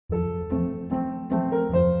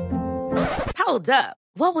Hold up.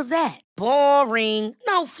 What was that? Boring.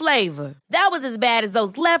 No flavor. That was as bad as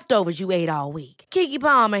those leftovers you ate all week. Keke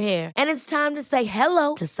Palmer here, and it's time to say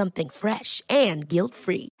hello to something fresh and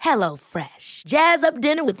guilt-free. Hello Fresh. Jazz up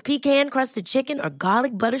dinner with pecan-crusted chicken or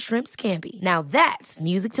garlic butter shrimp scampi. Now that's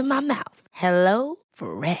music to my mouth. Hello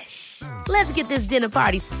Fresh. Let's get this dinner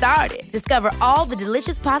party started. Discover all the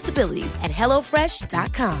delicious possibilities at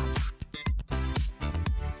hellofresh.com.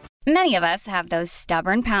 Many of us have those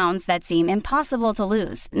stubborn pounds that seem impossible to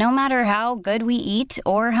lose, no matter how good we eat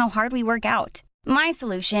or how hard we work out. My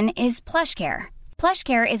solution is PlushCare.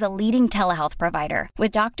 PlushCare is a leading telehealth provider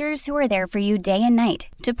with doctors who are there for you day and night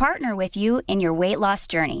to partner with you in your weight loss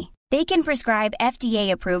journey. They can prescribe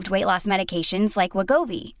FDA-approved weight loss medications like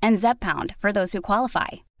Wegovy and Zepbound for those who qualify.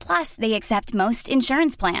 Plus, they accept most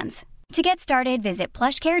insurance plans. To get started, visit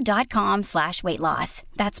plushcare.com/weightloss.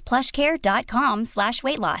 That's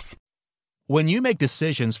plushcare.com/weightloss. When you make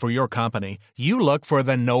decisions for your company, you look for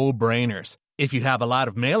the no-brainers. If you have a lot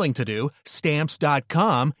of mailing to do,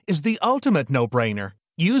 Stamps.com is the ultimate no-brainer.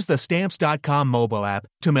 Use the Stamps.com mobile app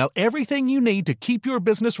to mail everything you need to keep your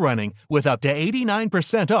business running with up to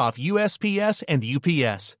 89% off USPS and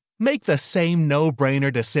UPS. Make the same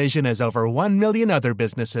no-brainer decision as over 1 million other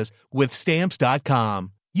businesses with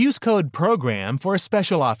Stamps.com. Use code PROGRAM for a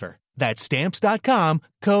special offer. That's Stamps.com,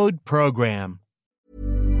 code PROGRAM.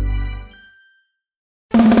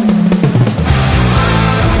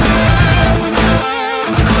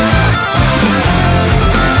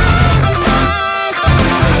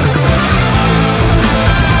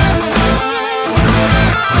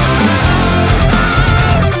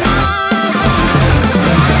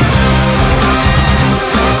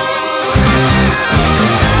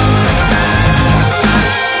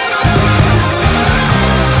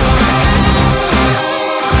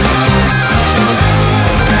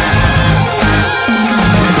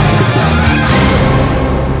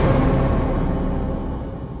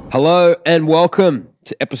 Hello and welcome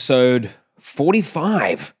to episode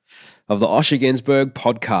 45 of the Osher Günsberg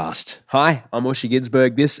podcast. Hi, I'm Osher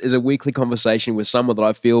Günsberg. This is a weekly conversation with someone that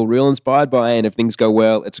I feel real inspired by, and if things go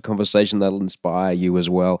well, it's a conversation that'll inspire you as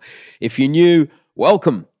well. If you're new,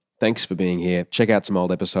 welcome. Thanks for being here. Check out some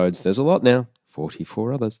old episodes. There's a lot now.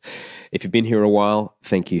 44 others. If you've been here a while,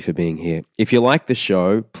 thank you for being here. If you like the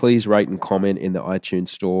show, please rate and comment in the iTunes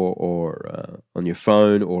store or on your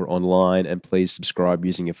phone or online, and please subscribe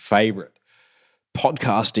using your favorite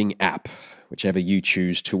podcasting app, whichever you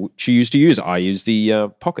choose to use. I use the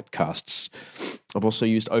Pocket Casts. I've also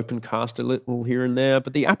used Opencast a little here and there,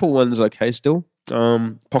 but the Apple one's okay still.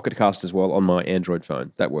 Pocket Cast as well on my Android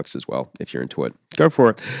phone. That works as well if you're into it. Go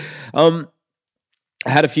for it. I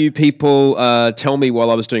had a few people tell me while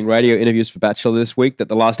I was doing radio interviews for Bachelor this week that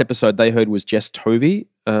the last episode they heard was Jess Tovey,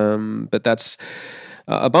 but that's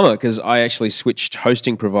a bummer because I actually switched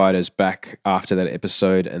hosting providers back after that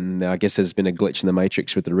episode, and I guess there's been a glitch in the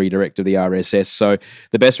matrix with the redirect of the RSS. So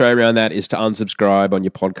the best way around that is to unsubscribe on your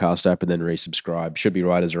podcast app and then resubscribe. Should be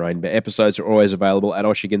right as rain, but episodes are always available at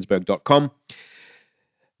oshergunsberg.com.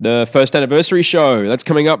 The first anniversary show, that's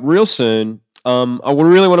coming up real soon. I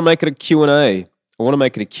really want to make it a Q&A.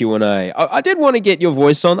 I did want to get your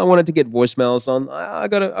voice on. I wanted to get voicemails on. I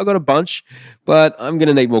got a bunch, but I'm going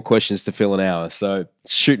to need more questions to fill an hour. So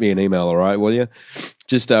shoot me an email, all right, will you?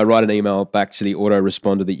 Just write an email back to the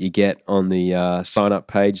autoresponder that you get on the sign-up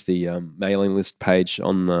page, the mailing list page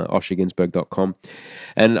on oshergunsberg.com,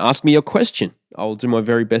 and ask me your question. I'll do my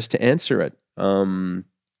very best to answer it. My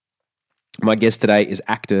guest today is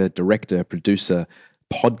actor, director, producer,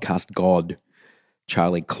 podcast god,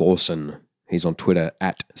 Charlie Clausen. He's on Twitter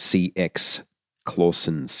at CX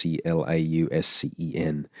Clausen,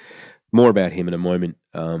 Clauscen. More about him in a moment.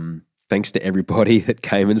 Thanks to everybody that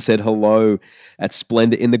came and said hello at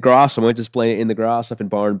Splendor in the Grass. I went to Splendor in the Grass up in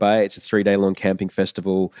Byron Bay. It's a 3-day-long camping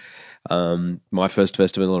festival. My first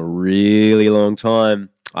festival in a really long time.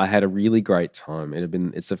 I had a really great time.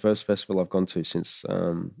 It's the first festival I've gone to since...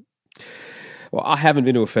 Well, I haven't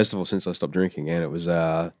been to a festival since I stopped drinking, and it was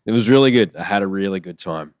really good. I had a really good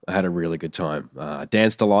time. I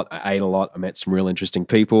danced a lot. I ate a lot. I met some real interesting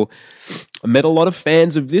people. I met a lot of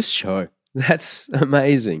fans of this show. That's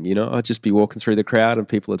amazing. You know, I'd just be walking through the crowd and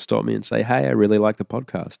people would stop me and say, "Hey, I really like the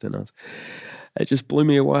podcast." And it just blew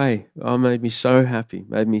me away. Oh, made me so happy.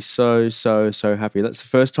 Made me so happy. That's the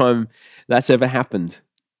first time that's ever happened,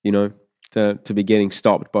 you know. To be getting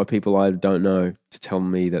stopped by people I don't know to tell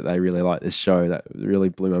me that they really like this show. That really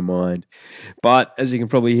blew my mind. But as you can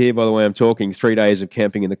probably hear by the way I'm talking, 3 days of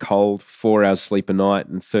camping in the cold, 4 hours sleep a night,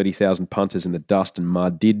 and 30,000 punters in the dust and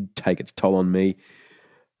mud did take its toll on me.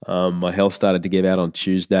 My health started to give out on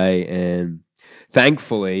Tuesday, and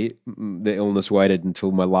Thankfully, the illness waited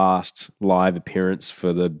until my last live appearance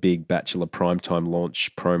for the big Bachelor Primetime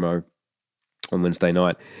launch promo on Wednesday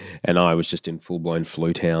night, and I was just in full-blown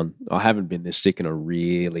flu town. I haven't been this sick in a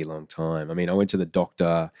really long time. I mean, I went to the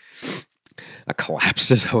doctor. I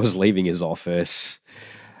collapsed as I was leaving his office.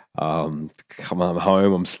 Come on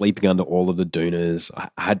home, I'm sleeping under all of the Doonas. I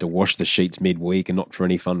had to wash the sheets midweek, and not for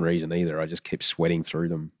any fun reason either. I just kept sweating through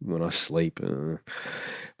them when I sleep.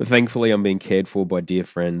 But thankfully, I'm being cared for by dear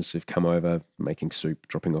friends who've come over, making soup,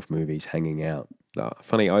 dropping off movies, hanging out.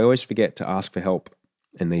 Funny, I always forget to ask for help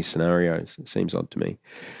in these scenarios. It seems odd to me.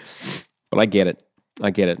 But I get it.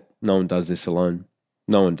 No one does this alone.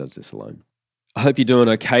 I hope you're doing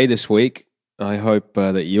okay this week. I hope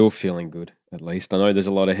that you're feeling good, at least. I know there's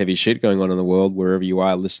a lot of heavy shit going on in the world, wherever you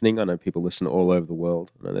are listening. I know people listen all over the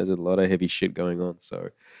world. I know there's a lot of heavy shit going on. So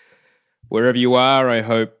wherever you are, I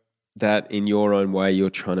hope that in your own way, you're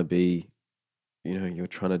trying to be, you're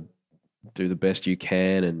trying to do the best you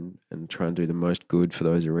can and try and do the most good for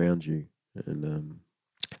those around you. And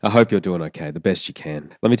I hope you're doing okay, the best you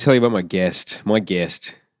can. Let me tell you about my guest. My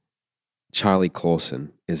guest, Charlie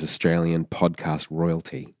Clausen, is Australian podcast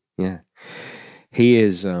royalty. Yeah. He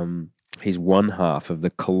is he's one half of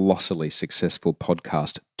the colossally successful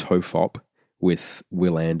podcast TOFOP with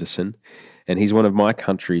Will Anderson, and he's one of my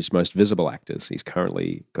country's most visible actors. He's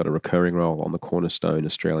currently got a recurring role on the cornerstone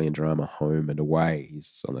Australian drama Home and Away.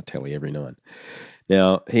 He's on the telly every night.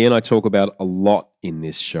 Now, he and I talk about a lot in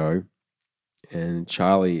this show, and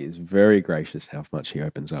Charlie is very gracious how much he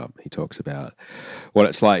opens up. He talks about what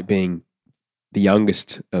it's like being the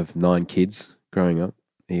youngest of 9 kids growing up.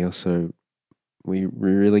 He also, we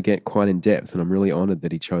really get quite in depth, and I'm really honoured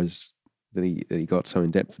that he chose, that he got so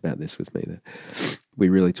in depth about this with me. That we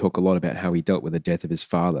really talk a lot about how he dealt with the death of his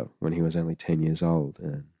father when he was only 10 years old.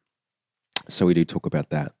 So we do talk about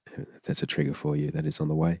that. If that's a trigger for you, that is on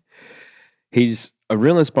the way. He's a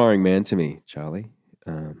real inspiring man to me, Charlie.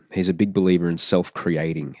 He's a big believer in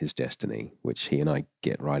self-creating his destiny, which he and I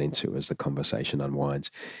get right into as the conversation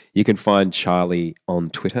unwinds. You can find Charlie on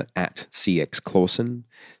Twitter at CXClausen,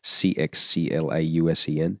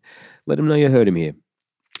 CXCLAUSEN. Let him know you heard him here.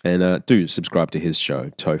 And do subscribe to his show,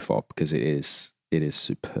 TOFOP, because it is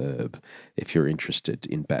superb. If you're interested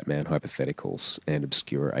in Batman hypotheticals and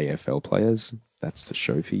obscure AFL players, that's the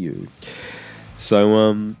show for you.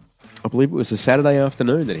 So I believe it was a Saturday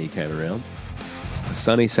afternoon that he came around. A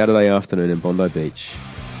sunny Saturday afternoon in Bondi Beach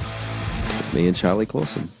with me and Charlie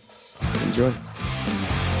Clausen. Enjoy.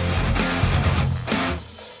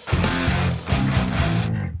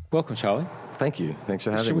 Welcome, Charlie. Thank you. Thanks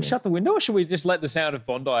for having me. Should we shut the window, or should we just let the sound of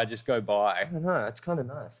Bondi just go by? I don't know. It's kind of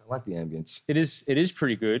nice. I like the ambience. It is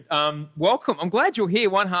pretty good. Welcome. I'm glad you're here.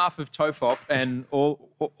 One half of TOFOP and all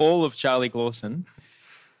of Charlie Clausen.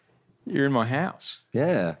 You're in my house.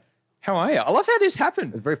 Yeah. How are you? I love how this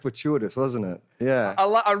happened. Very fortuitous, wasn't it? Yeah.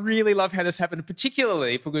 I really love how this happened,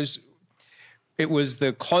 particularly because it was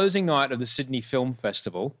the closing night of the Sydney Film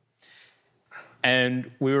Festival, and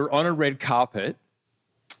we were on a red carpet,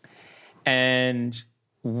 and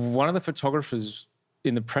one of the photographers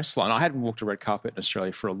in the press line, I hadn't walked a red carpet in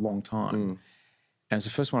Australia for a long time, and it was the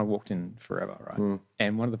first one I walked in forever, right?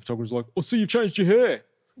 And one of the photographers was like, "Oh, so you've changed your hair?"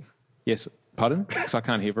 Yes. Pardon? Because I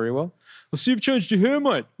can't hear very well. I see you've changed your hair,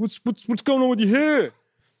 mate. What's going on with your hair?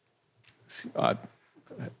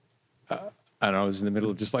 And I was in the middle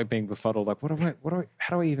of just like being befuddled, like, and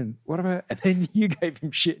then you gave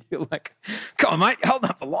him shit. You're like, come on, mate, you're holding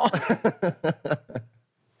up the line.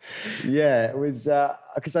 Yeah, it was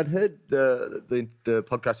because I'd heard the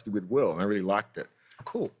podcast you did with Will, and I really liked it.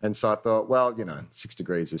 Cool. And so I thought, well, 6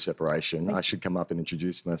 degrees of separation. I should come up and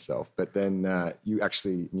introduce myself. But then you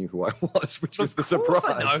actually knew who I was, which was the surprise. Of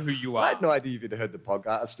course I know who you are. I had no idea if you'd heard the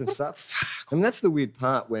podcast and stuff. I mean, that's the weird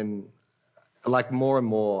part when, like, more and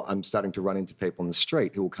more I'm starting to run into people on the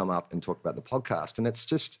street who will come up and talk about the podcast. And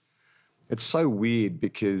it's so weird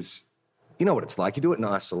because you know what it's like. You do it in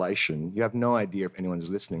isolation. You have no idea if anyone's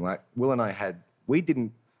listening. Like, Will and I we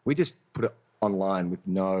just put it online with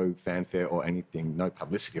no fanfare or anything, no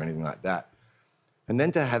publicity or anything like that. And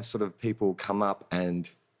then to have sort of people come up and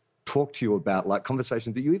talk to you about like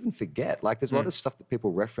conversations that you even forget. Like there's a lot of stuff that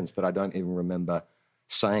people reference that I don't even remember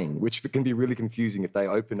saying, which can be really confusing if they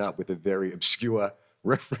open up with a very obscure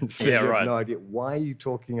reference that you have no idea. Why are you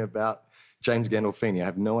talking about James Gandolfini? I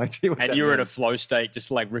have no idea what and that you were means. in a flow state,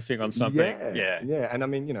 just like riffing on something. Yeah. And I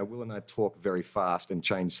mean, Will and I talk very fast and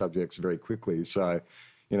change subjects very quickly. So,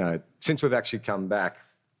 since we've actually come back,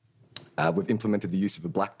 we've implemented the use of a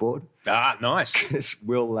blackboard. Ah, nice.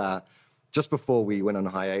 Will, just before we went on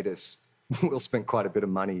hiatus, Will spent quite a bit of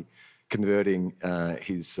money converting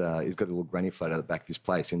he's got a little granny flat out the back of his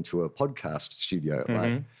place into a podcast studio.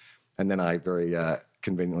 Like, and then I very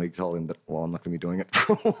conveniently told him that, well, I'm not going to be doing it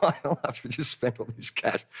for a while after I just spent all this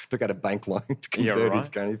cash, took out a bank loan to convert his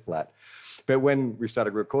granny flat. But when we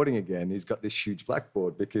started recording again, he's got this huge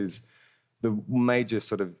blackboard because the major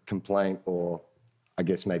sort of complaint, or I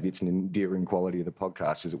guess maybe it's an endearing quality of the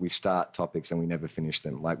podcast, is that we start topics and we never finish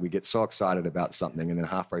them. Like, we get so excited about something and then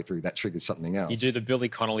halfway through that triggers something else. You do the Billy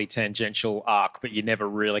Connolly tangential arc, but you never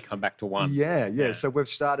really come back to one. Yeah. So we've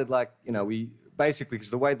started we basically, because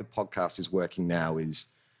the way the podcast is working now is,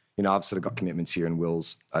 I've sort of got commitments here, and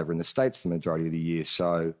Will's over in the States the majority of the year.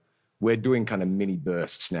 So we're doing kind of mini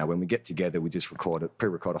bursts now. When we get together, we just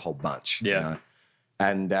pre-record a whole bunch. Yeah.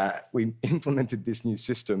 And we implemented this new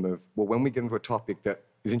system of, well, when we get into a topic that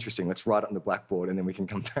is interesting, let's write it on the blackboard and then we can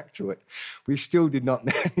come back to it. We still did not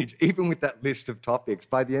manage, even with that list of topics.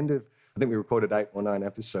 By the end of, I think we recorded 8 or 9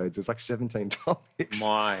 episodes. It was like 17 topics.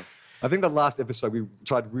 I think the last episode, we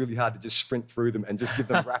tried really hard to just sprint through them and just give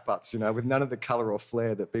them wrap-ups, with none of the colour or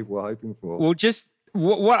flair that people were hoping for. Well, just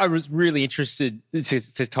what I was really interested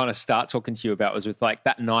to kind of start talking to you about was with like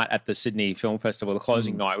that night at the Sydney Film Festival, the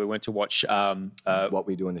closing night, we went to watch What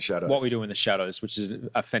We Do in the Shadows. What We Do in the Shadows, which is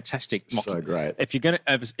a fantastic so great. If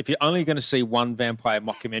you're only going to see one vampire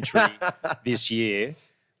mockumentary this year,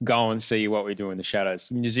 go and see What We Do in the Shadows.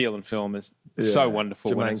 New Zealand film is so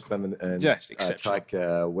wonderful. Jermaine Clement and just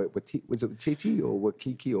exceptional. Was it Titi or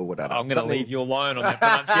Wakiki or whatever? I'm going to leave you alone on that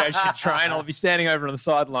pronunciation train. I'll be standing over on the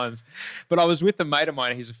sidelines. But I was with a mate of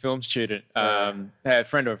mine. He's a film student, a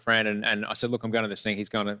friend of a friend, and I said, look, I'm going to this thing. He's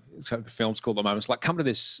going to the film school at the moment. It's like, come to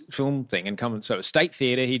this film thing and come. So State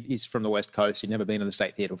Theatre. He's from the West Coast. He'd never been in the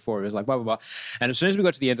State Theatre before. He was like, blah, blah, blah. And as soon as we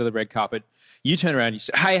got to the end of the red carpet, you turn around and you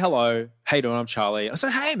say, hey, hello. How you doing? I'm Charlie. I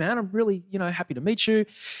said, hey, man, I'm really, happy to meet you.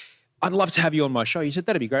 I'd love to have you on my show. You said,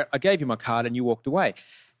 that'd be great. I gave you my card and you walked away.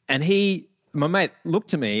 And my mate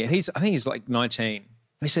looked at me, and I think he's like 19.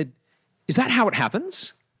 He said, is that how it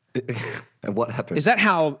happens? And what happens? Is that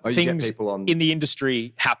how things in the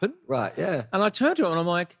industry happen? Right, yeah. And I turned to him and I'm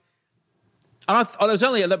like, I was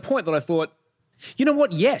only at that point that I thought, you know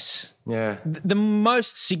what? Yes. Yeah. The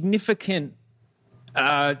most significant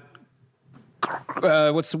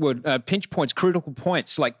what's the word? Pinch points, critical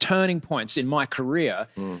points, like turning points in my career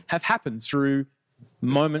have happened through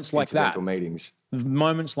moments like that. Incidental meetings.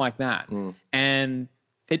 Moments like that. And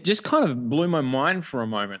it just kind of blew my mind for a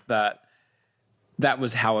moment that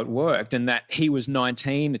was how it worked, and that he was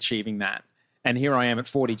 19 achieving that. And here I am at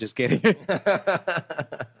 40 just getting it.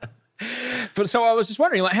 But so I was just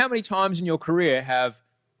wondering, like, how many times in your career have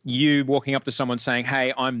you walking up to someone saying,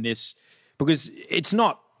 hey, I'm this, because it's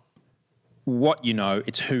not what you know,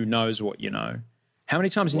 it's who knows what you know. How many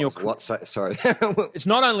times in your career? Sorry. It's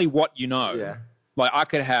not only what you know. Yeah. Like, I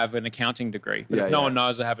could have an accounting degree, but if no one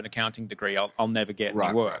knows I have an accounting degree, I'll never get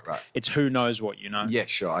any work. Right. It's who knows what you know. Yeah,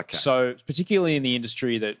 sure, okay. So particularly in the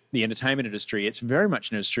industry, the entertainment industry, it's very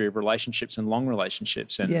much an industry of relationships and long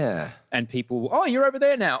relationships. And people, oh, you're over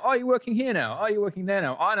there now. Oh, you're working here now. Oh, you're working there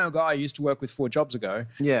now. I know a guy I used to work with 4 jobs ago.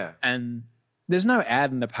 Yeah. And there's no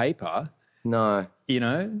ad in the paper. No.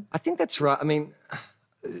 I think that's right. I mean,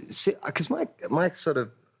 because my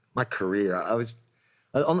career, I was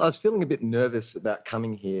feeling a bit nervous about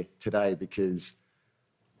coming here today because,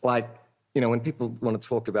 like, when people want to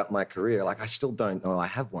talk about my career, like, I still don't know I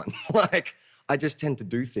have one. Like, I just tend to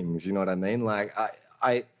do things, you know what I mean? Like,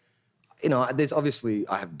 there's obviously,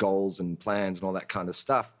 I have goals and plans and all that kind of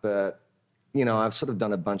stuff, but, I've sort of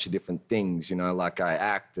done a bunch of different things, like I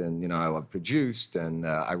act and, I've produced and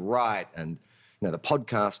I write and, the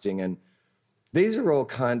podcasting, and these are all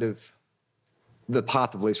kind of the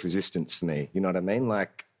path of least resistance for me, you know what I mean?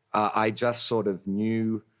 Like, I just sort of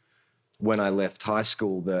knew when I left high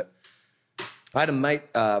school that I had a mate,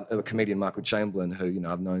 a comedian, Michael Chamberlain, who,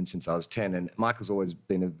 I've known since I was 10, and Michael's always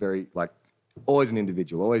been always an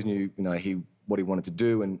individual, always knew, what he wanted to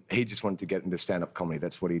do, and he just wanted to get into stand-up comedy.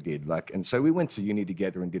 That's what he did. And so we went to uni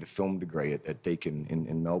together and did a film degree at Deakin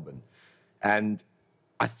in Melbourne. And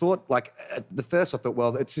I thought, at the first I thought,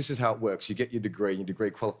 well, this is how it works. You get your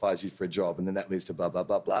degree qualifies you for a job, and then that leads to blah, blah,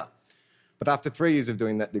 blah, blah. But after 3 years of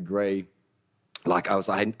doing that degree,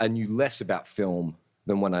 I knew less about film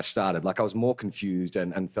than when I started. Like, I was more confused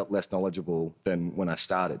and felt less knowledgeable than when I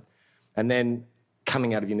started. And then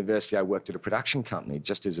coming out of university, I worked at a production company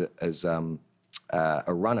just as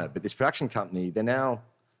a runner. But this production company,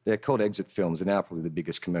 they're called Exit Films. They're now probably the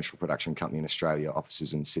biggest commercial production company in Australia,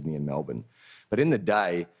 offices in Sydney and Melbourne. But in the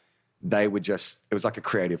day, it was like a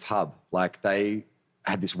creative hub. Like, they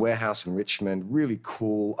had this warehouse in Richmond, really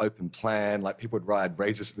cool, open plan. Like people would ride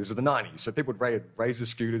Razor, this is the 90s, so people would ride Razor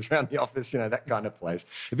scooters around the office, that kind of place.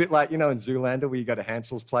 A bit like, in Zoolander where you go to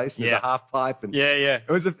Hansel's place and there's a half pipe. And it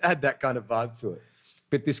had that kind of vibe to it.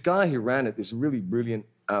 But this guy who ran it, this really brilliant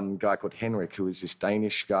guy called Henrik, who was this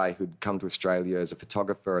Danish guy who'd come to Australia as a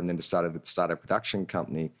photographer and then started a production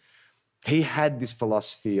company. He had this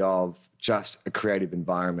philosophy of just a creative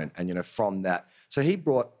environment. And, from that, so he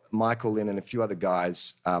brought Michael in and a few other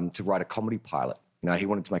guys to write a comedy pilot. He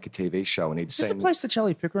wanted to make a TV show, and he'd Is this the place that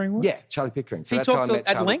Charlie Pickering was? Yeah, Charlie Pickering. So he that's how I talked met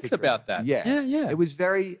at Charlie length Pickering. about that. Yeah. It was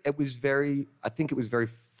very, I think it was very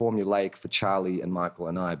formulaic for Charlie and Michael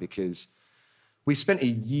and I, because we spent a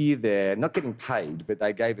year there, not getting paid, but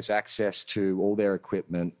they gave us access to all their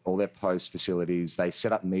equipment, all their post facilities. They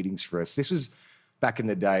set up meetings for us. This was back in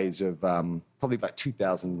the days of probably like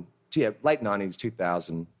 2000, late 90s,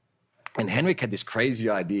 2000. And Henrik had this crazy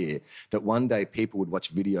idea that one day people would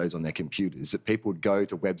watch videos on their computers, that people would go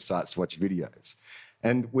to websites to watch videos.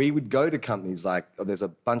 And we would go to companies like, there's a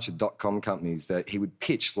bunch of .com companies that he would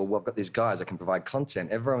pitch, well, I've got these guys that can provide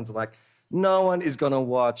content. Everyone's like, no one is going to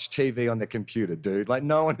watch TV on their computer, dude. Like,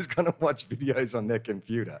 no one is going to watch videos on their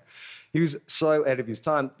computer. He was so ahead of his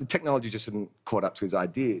time. The technology just hadn't caught up to his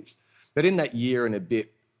ideas. But in that year and a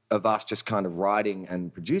bit of us just kind of writing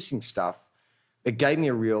and producing stuff, it gave me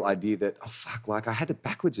a real idea that, I had it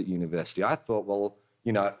backwards at university. I thought, well,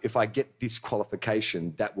 if I get this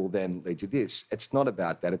qualification, that will then lead to this. It's not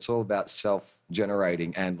about that. It's all about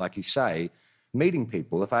self-generating and, like you say, meeting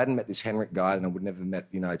people. If I hadn't met this Henrik guy, then I would never met,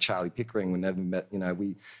 Charlie Pickering. We never met,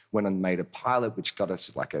 we went and made a pilot, which got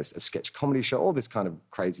us like a sketch comedy show, all this kind of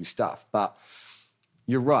crazy stuff. But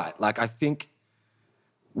you're right. Like, I think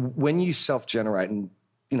when you self-generate, and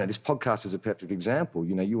this podcast is a perfect example.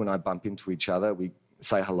 You and I bump into each other, we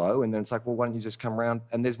say hello, and then it's like, well, why don't you just come around?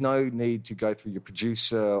 And there's no need to go through your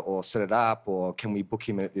producer or set it up or can we book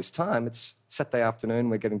him in at this time? It's Saturday afternoon,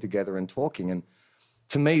 we're getting together and talking. And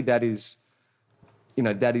to me, that's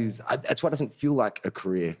what doesn't feel like a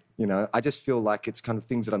career. I just feel like it's kind of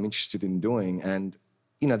things that I'm interested in doing. And,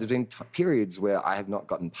 there's been periods where I have not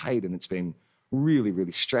gotten paid and it's been really,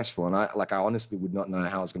 really stressful. And I honestly would not know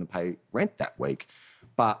how I was going to pay rent that week.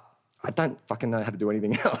 But I don't fucking know how to do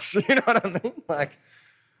anything else. You know what I mean? Like,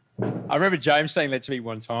 I remember James saying that to me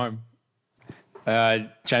one time.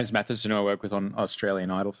 James Matheson, who I worked with on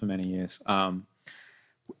Australian Idol for many years.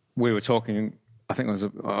 We were talking, I think it was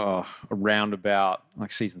around about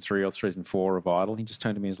like season 3 or season 4 of Idol. He just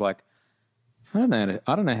turned to me and was like, I don't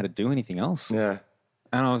know how to do anything else. Yeah.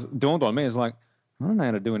 And dawned on me, it's like, I don't know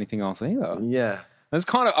how to do anything else either. Yeah. It's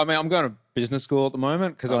kind of, I'm going to business school at the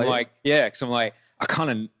moment because I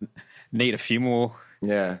kind of need a few more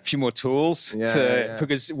tools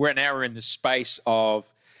because we're in the space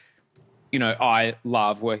of, I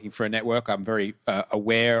love working for a network. I'm very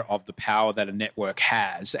aware of the power that a network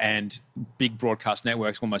has, and big broadcast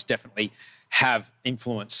networks will most definitely have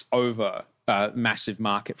influence over a massive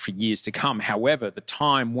market for years to come. However, the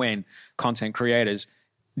time when content creators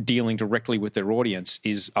dealing directly with their audience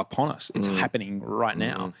is upon us. It's happening right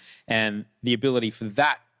now. And the ability for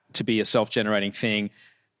that to be a self-generating thing,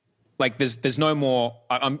 like there's no more,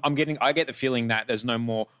 I get the feeling that there's no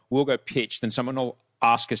more, we'll go pitch, then someone will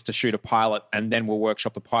ask us to shoot a pilot and then we'll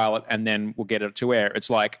workshop the pilot and then we'll get it to air. It's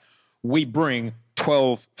like we bring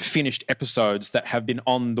 12 finished episodes that have been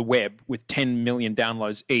on the web with 10 million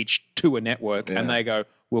downloads each to a network and they go,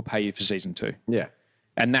 we'll pay you for season 2. Yeah.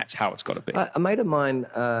 And that's how it's got to be. A mate of mine,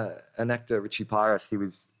 an actor, Richie Pyrus, he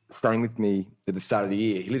was staying with me at the start of the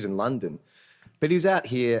year. He lives in London. But he was out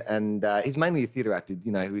here and he's mainly a theatre actor,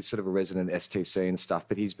 he's sort of a resident at STC and stuff,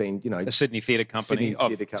 but he's been, a Sydney theatre company.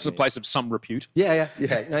 It's a place of some repute. Yeah.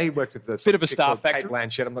 He worked with the... Bit of a star factory. Kate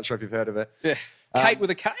Blanchett, I'm not sure if you've heard of her. Yeah. Kate with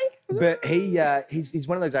a K? But he's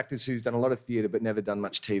one of those actors who's done a lot of theatre but never done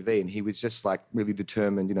much TV, and he was just like really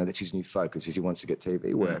determined, that's his new focus, is he wants to get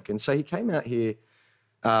TV work. And so he came out here,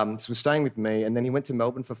 was staying with me, and then he went to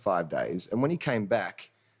Melbourne for 5 days. And when he came back...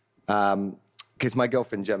 because my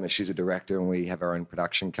girlfriend Gemma, she's a director and we have our own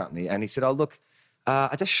production company. And he said, oh, look,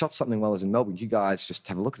 I just shot something while I was in Melbourne. You guys just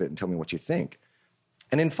have a look at it and tell me what you think.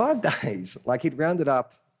 And in 5 days, like he'd rounded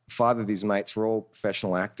up 5 of his mates who were all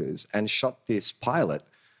professional actors and shot this pilot,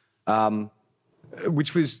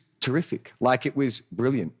 which was terrific. Like it was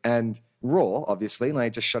brilliant and raw, obviously. And they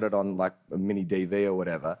just shot it on like a mini DV or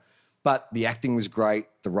whatever. But the acting was great.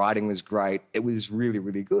 The writing was great. It was really,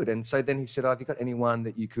 really good. And so then he said, oh, have you got anyone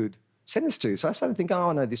that you could send this to? So I started thinking,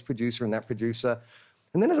 I know this producer and that producer.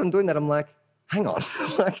 And then as I'm doing that, I'm like, hang on,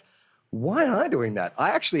 like, why am I doing that? I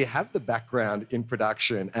actually have the background in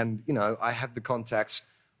production and, I have the contacts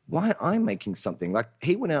why aren't I making something? Like,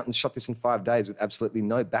 he went out and shot this in 5 days with absolutely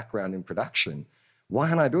no background in production. Why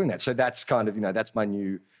aren't I doing that? So that's kind of, that's my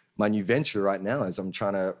new venture right now, is I'm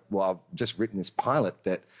trying to, I've just written this pilot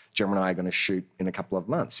that Gemma and I are going to shoot in a couple of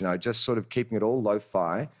months, just sort of keeping it all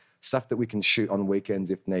lo-fi, stuff that we can shoot on weekends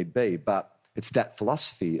if need be. But it's that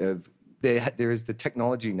philosophy of there is the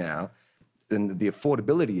technology now and the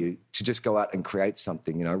affordability to just go out and create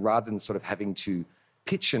something, rather than sort of having to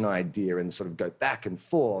pitch an idea and sort of go back and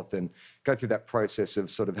forth and go through that process of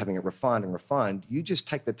sort of having it refined. You just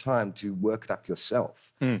take the time to work it up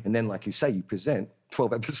yourself. And then, like you say, you present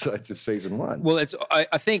 12 episodes of season 1. Well,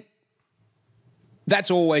 I think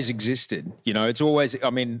that's always existed. It's always,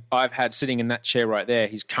 I've had sitting in that chair right there,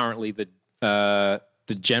 he's currently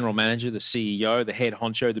the general manager, the CEO, the head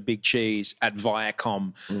honcho, the big cheese at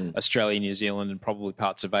Viacom, Australia, New Zealand, and probably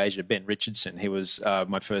parts of Asia. Ben Richardson, he was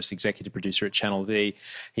my first executive producer at Channel V.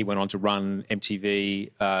 He went on to run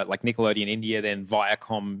MTV, like Nickelodeon India, then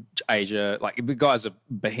Viacom Asia. Like, the guy's a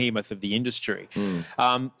behemoth of the industry.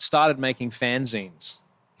 Started making fanzines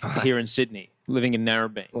here in Sydney, living in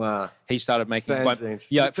Narrabeen. Wow. He started making fanzines.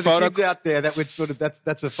 To the kids out there, that would sort of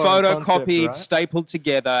that's a fun photocopied, concept, right? stapled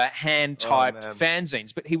together, hand typed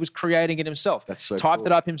fanzines. But he was creating it himself. That's so typed cool.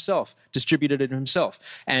 it up himself, distributed it himself,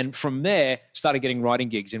 and from there started getting writing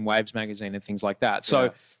gigs in Waves magazine and things like that.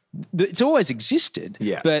 So it's always existed.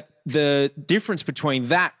 Yeah. But the difference between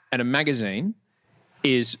that and a magazine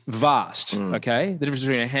is vast. Okay, the difference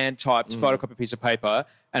between a hand typed photocopied piece of paper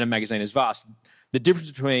and a magazine is vast. The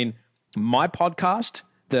difference between my podcast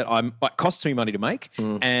that costs me money to make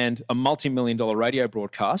and a multi-million-dollar radio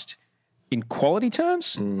broadcast in quality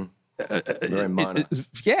terms, Very minor.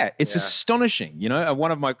 It's astonishing.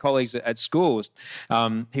 One of my colleagues at school,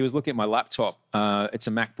 he was looking at my laptop. It's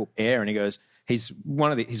a MacBook Air, and he goes, he's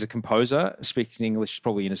a composer, speaks English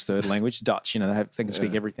probably in his third language, Dutch. They can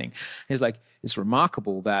speak everything. He's like, it's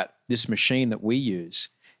remarkable that this machine that we use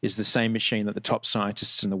is the same machine that the top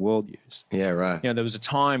scientists in the world use. Yeah, right. There was a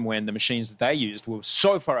time when the machines that they used were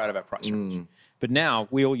so far out of our price range. But now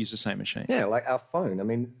we all use the same machine. Yeah, like our phone.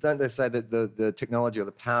 Don't they say that the technology or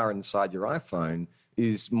the power inside your iPhone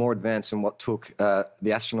is more advanced than what took the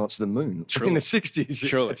astronauts to the moon in the 60s?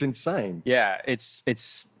 Truly. It's insane. Yeah, it's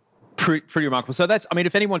pretty remarkable. So that's,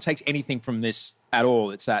 if anyone takes anything from this at all,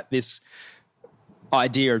 it's that this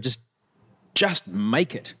idea of just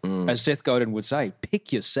make it, as Seth Godin would say,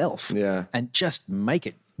 pick yourself and just make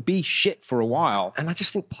it. Be shit for a while. And I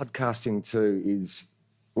just think podcasting too is,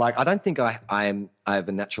 like, I don't think I have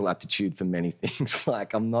a natural aptitude for many things.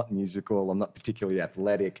 Like, I'm not musical, I'm not particularly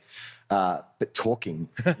athletic, but talking.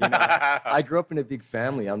 I grew up in a big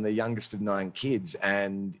family. I'm the youngest of 9 kids,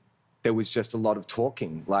 and there was just a lot of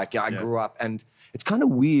talking. Like, I grew up, and it's kind of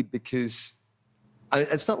weird because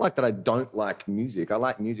it's not like that I don't like music. I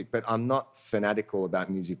like music, but I'm not fanatical about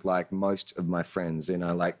music like most of my friends.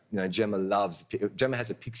 Gemma Gemma has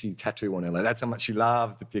a Pixie tattoo on her leg. That's how much she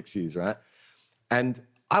loves the Pixies, right? And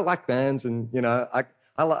I like bands, and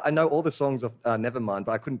I know all the songs of Nevermind,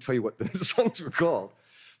 but I couldn't tell you what the songs were called.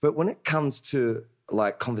 But when it comes to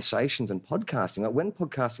like conversations and podcasting, like when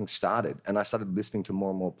podcasting started and I started listening to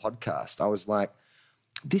more and more podcasts, I was like,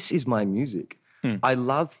 this is my music. I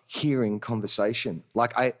love hearing conversation.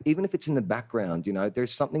 Like, even if it's in the background,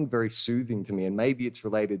 there's something very soothing to me, and maybe it's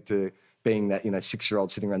related to being that 6-year-old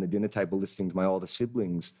sitting around the dinner table listening to my older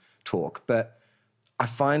siblings talk. But I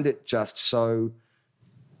find it just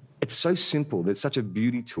it's so simple. There's such a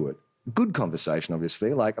beauty to it. Good conversation,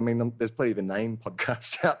 obviously. Like, there's plenty of inane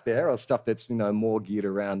podcasts out there or stuff that's more geared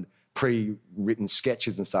around pre-written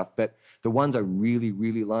sketches and stuff. But the ones I really,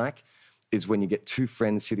 really like is when you get 2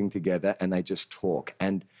 friends sitting together and they just talk.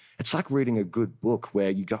 And it's like reading a good book where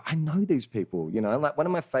you go, I know these people. Like, one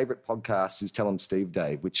of my favorite podcasts is Tell 'em Steve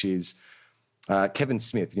Dave, which is Kevin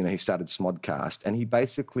Smith. He started Smodcast, and he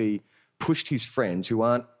basically pushed his friends who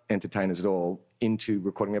aren't entertainers at all into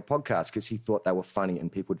recording a podcast because he thought they were funny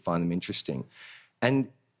and people would find them interesting. And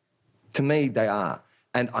to me, they are.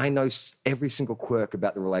 And I know every single quirk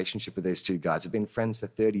about the relationship of these 2 guys. I've been friends for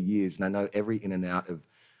 30 years, and I know every in and out of.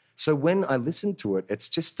 So when I listen to it, it's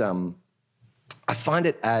just, I find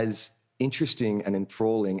it as interesting and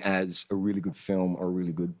enthralling as a really good film or a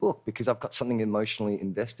really good book because I've got something emotionally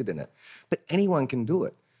invested in it. But anyone can do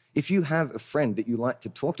it. If you have a friend that you like to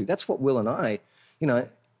talk to, that's what Will and I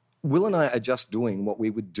are just doing what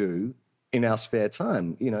we would do in our spare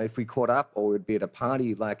time. If we caught up or we'd be at a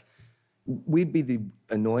party, like, we'd be the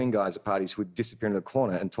annoying guys at parties who would disappear in the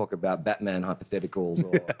corner and talk about Batman hypotheticals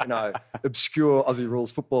or, obscure Aussie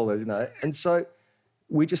rules footballers, And so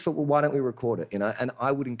we just thought, well, why don't we record it, And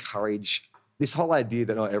I would encourage this whole idea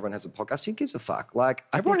that everyone has a podcast, who gives a fuck? Like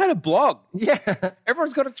Everyone had a blog. yeah,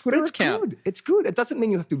 Everyone's got a Twitter it's account. good. It's good. It doesn't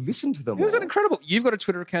mean you have to listen to them. Isn't all. it incredible? You've got a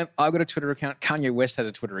Twitter account. I've got a Twitter account. Kanye West has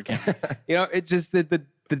a Twitter account. It's just the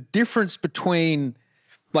difference between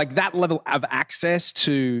like that level of access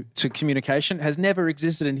to communication has never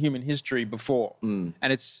existed in human history before, and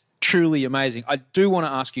it's truly amazing. I do want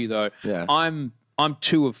to ask you though. Yeah. I'm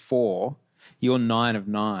 2 of 4. You're 9 of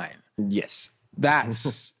 9. Yes.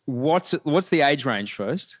 That's what's the age range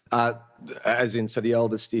first? As in, so the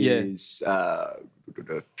eldest is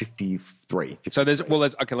 53. So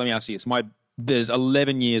okay. Let me ask you this. There's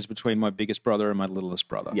 11 years between my biggest brother and my littlest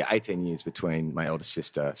brother. Yeah, 18 years between my eldest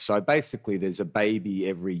sister. So basically, there's a baby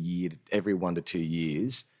every year, every 1 to 2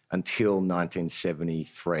 years until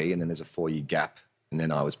 1973, and then there's a 4-year gap, and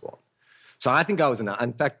then I was born. So I think I was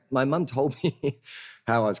in fact, my mum told me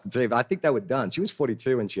how I was conceived. I think they were done. She was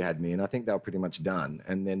 42 when she had me, and I think they were pretty much done.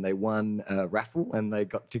 And then they won a raffle, and they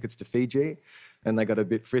got tickets to Fiji, and they got a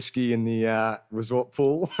bit frisky in the resort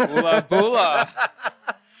pool. Bula bula.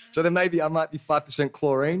 So then maybe I might be 5%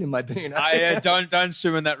 chlorine in my DNA. Don't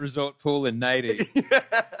swim in that resort pool in Nady.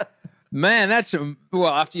 Man, that's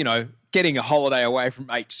after getting a holiday away from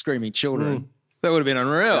 8 screaming children, that would have been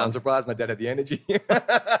unreal. I'm surprised my dad had the energy.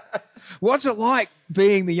 What's it like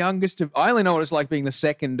being the youngest of? I only know what it's like being the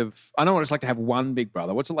second of. I know what it's like to have one big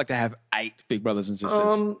brother. What's it like to have 8 big brothers and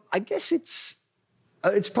sisters? I guess it's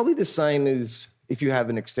probably the same as if you have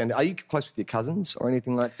an extended. Are you close with your cousins or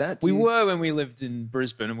anything like that? We were when we lived in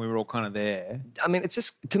Brisbane, and we were all kind of there. I mean, it's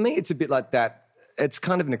just, to me, it's a bit like that. It's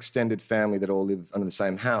kind of an extended family that all live under the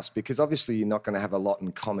same house, because obviously you're not going to have a lot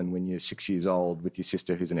in common when you're 6 years old with your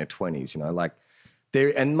sister who's in her 20s.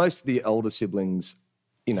 And most of the older siblings,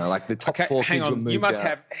 like the top 4 kids were moved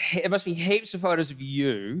out. It must be heaps of photos of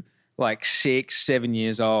you, like 6, 7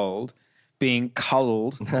 years old, being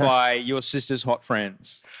cuddled by your sister's hot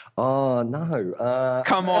friends. Oh, no.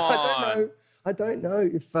 Come on. I don't know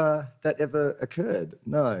if that ever occurred.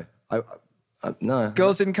 No. No.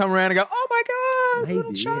 Girls didn't come around and go, oh my God,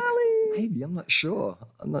 little Charlie. Maybe, I'm not sure.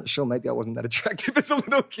 Maybe I wasn't that attractive as a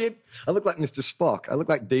little kid. I look like Mr. Spock. I look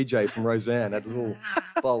like DJ from Roseanne. I had a little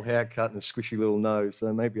bowl haircut and a squishy little nose,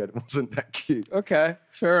 so maybe I wasn't that cute. Okay,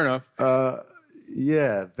 fair enough.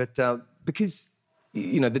 Yeah, but because,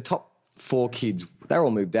 the top 4 kids, they were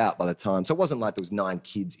all moved out by the time. So it wasn't like there was 9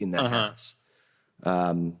 kids in that house.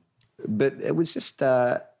 But it was just,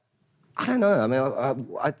 I don't know. I mean,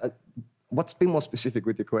 I what's been more specific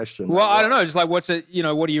with your question? Well, I don't know. Just like, what do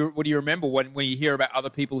you remember when you hear about other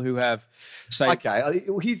people who have, say? Okay,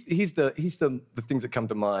 here's the things that come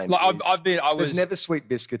to mind. Like There's never sweet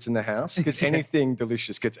biscuits in the house because anything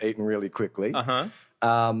delicious gets eaten really quickly.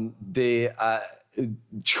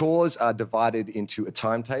 Chores are divided into a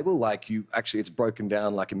timetable. Like it's broken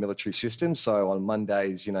down like a military system. So on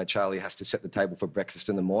Mondays, Charlie has to set the table for breakfast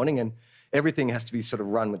in the morning, and everything has to be sort of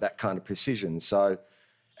run with that kind of precision. So,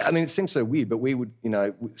 I mean, it seems so weird, but we would,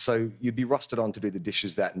 so you'd be rostered on to do the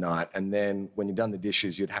dishes that night. And then when you've done the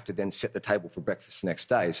dishes, you'd have to then set the table for breakfast the next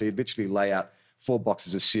day. So you'd literally lay out 4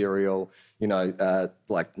 boxes of cereal,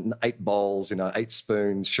 like 8 bowls, 8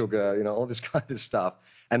 spoons, sugar, all this kind of stuff,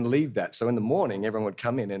 and leave that. So in the morning, everyone would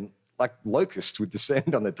come in and like locusts would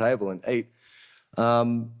descend on the table and eat.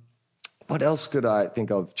 What else could I think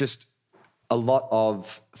of? Just a lot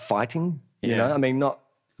of fighting, I mean, not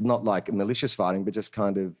like malicious fighting, but just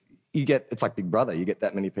kind of, it's like Big Brother. You get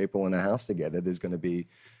that many people in a house together, there's going to be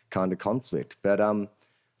kind of conflict. But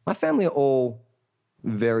my family are all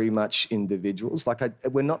very much individuals. Like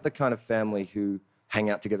we're not the kind of family who hang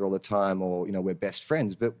out together all the time or, we're best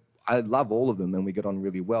friends, but I love all of them and we get on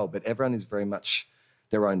really well. But everyone is very much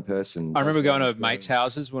their own person. I remember going to mates'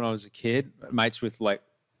 houses when I was a kid, mates with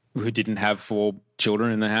who didn't have 4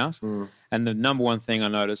 children in the house. And the number one thing I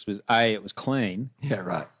noticed was A, it was clean. Yeah,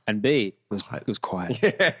 right. And B, it was quiet.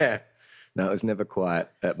 Yeah. No, it was never quiet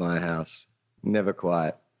at my house. Never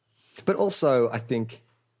quiet. But also, I think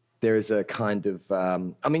there is a kind of,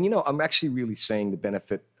 I'm actually really seeing the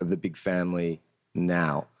benefit of the big family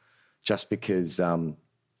now, just because,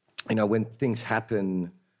 when things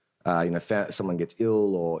happen, someone gets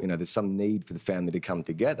ill or, there's some need for the family to come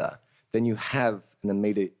together, then you have an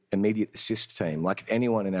immediate assist team. Like if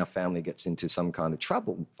anyone in our family gets into some kind of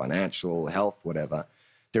trouble, financial, health, whatever,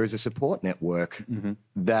 there is a support network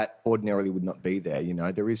that ordinarily would not be there.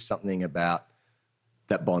 There is something about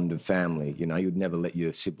that bond of family. You'd never let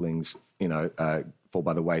your siblings, fall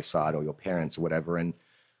by the wayside or your parents or whatever. And,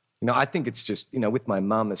 I think it's just, with my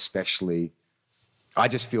mum especially, I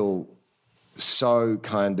just feel so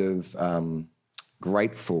kind of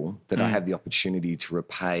grateful that I had the opportunity to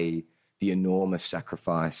repay the enormous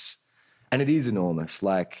sacrifice And it is enormous.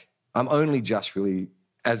 Like, I'm only just really,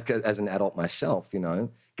 as an adult myself, you know,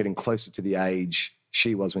 getting closer to the age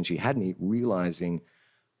she was when she had me, realizing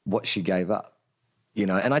what she gave up, you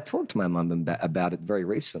know. And I talked to my mum about it very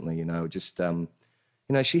recently, you know, just, you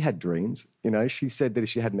know, she had dreams. You know, she said that if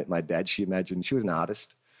she hadn't met my dad, she imagined she was an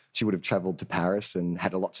artist. She would have traveled to Paris and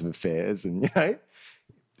had lots of affairs. And, you know,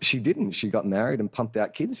 she didn't. She got married and pumped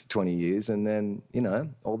out kids for 20 years. And then, you know,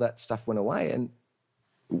 all that stuff went away. And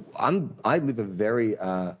I live a very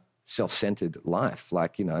self-centered life.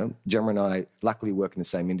 Like, you know, Gemma and I luckily work in the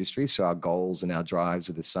same industry, so our goals and our drives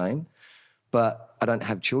are the same. But I don't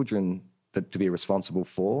have children to be responsible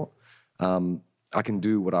for. I can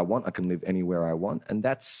do what I want. I can live anywhere I want. And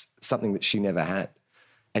that's something that she never had.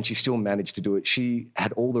 And she still managed to do it. She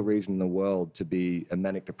had all the reason in the world to be a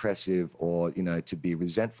manic depressive or, you know, to be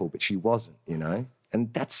resentful, but she wasn't, you know. And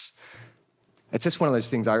it's just one of those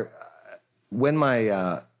things. When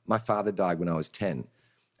my father died when I was 10,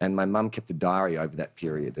 and my mum kept a diary over that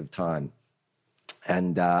period of time.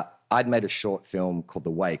 And I'd made a short film called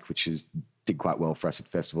The Wake, which did quite well for us at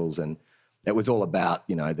festivals. And it was all about,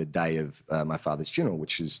 you know, the day of my father's funeral,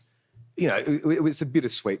 which is, you know, it was a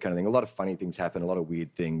bittersweet kind of thing. A lot of funny things happen, a lot of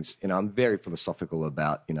weird things. You know, I'm very philosophical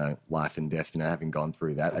about, you know, life and death, you know, having gone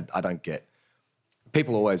through that. I don't get...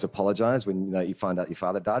 People always apologise when, you know, you find out your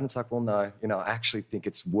father died. And it's like, well, no, you know, I actually think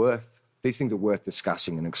these things are worth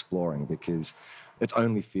discussing and exploring, because it's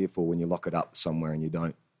only fearful when you lock it up somewhere and you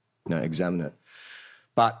don't, you know, examine it.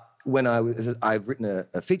 But when I've written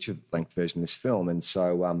a feature-length version of this film, and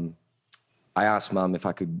so I asked Mum if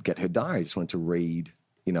I could get her diary. I just wanted to read,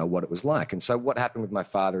 you know, what it was like. And so what happened with my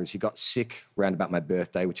father is he got sick around about my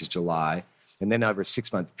birthday, which is July, and then over a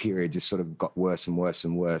 6-month period just sort of got worse and worse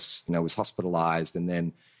and worse, you know, was hospitalised, and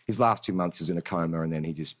then his last 2 months was in a coma, and then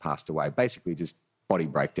he just passed away. Basically just body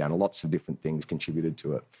breakdown. Lots of different things contributed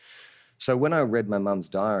to it. So when I read my mum's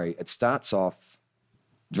diary, it starts off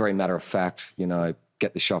very matter of fact, you know,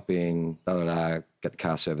 get the shopping, blah, blah, blah, get the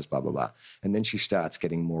car service, blah, blah, blah. And then she starts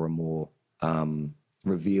getting more and more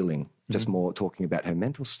revealing, just more talking about her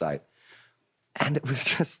mental state. And it was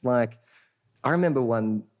just like, I remember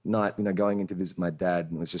one night, you know, going in to visit my dad,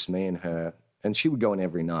 and it was just me and her, and she would go in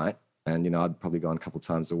every night, and, you know, I'd probably go in a couple of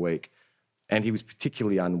times a week. And he was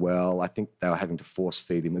particularly unwell. I think they were having to force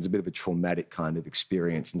feed him. It was a bit of a traumatic kind of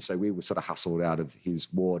experience. And so we were sort of hustled out of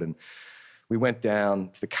his ward, and we went down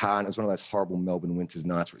to the car, and it was one of those horrible Melbourne winter's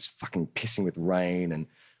nights where it's fucking pissing with rain, and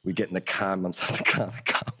we get in the car, and Mum starts the car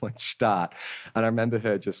won't start. And I remember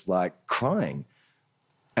her just like crying.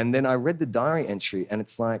 And then I read the diary entry, and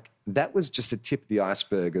it's like, that was just a tip of the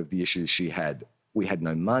iceberg of the issues she had. We had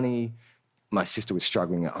no money. My sister was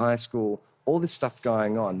struggling at high school. All this stuff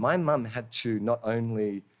going on. My mum had to not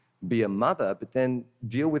only be a mother, but then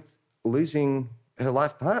deal with losing her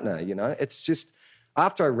life partner, you know? It's just,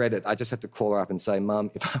 after I read it, I just had to call her up and say, Mum,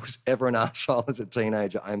 if I was ever an arsehole as a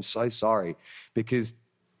teenager, I am so sorry, because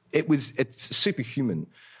it's superhuman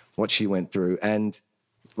what she went through. And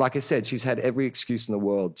like I said, she's had every excuse in the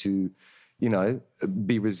world to, you know,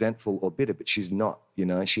 be resentful or bitter, but she's not, you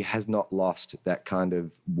know? She has not lost that kind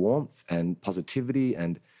of warmth and positivity,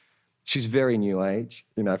 and she's very new age,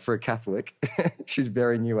 you know, for a Catholic. She's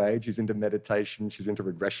very new age. She's into meditation. She's into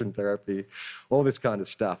regression therapy, all this kind of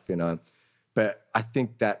stuff, you know. But I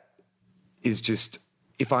think that is just,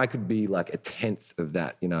 if I could be like 1/10 of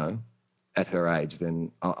that, you know, at her age,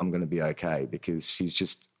 then I'm going to be okay, because she's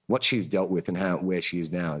just, what she's dealt with and where she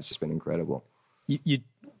is now has just been incredible.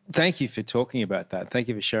 Thank you for talking about that. Thank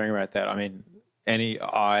you for sharing about that. I mean,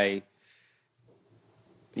 I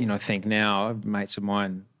think now, mates of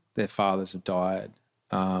mine, their fathers have died.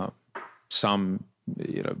 Some,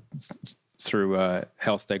 you know, through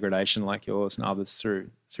health degradation like yours, and others through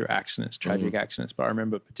accidents, tragic accidents. But I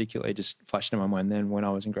remember particularly, just flashed in my mind then, when I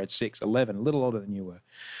was in grade 6, 11, a little older than you were,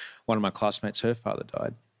 one of my classmates, her father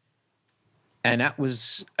died. And that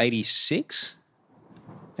was 86,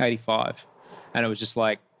 85. And it was just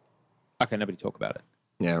like, okay, nobody talk about it.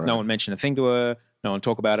 Yeah, right. No one mentioned a thing to her. No one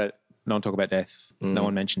talk about it. No one talk about death. No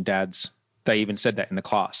one mentioned dads. They even said that in the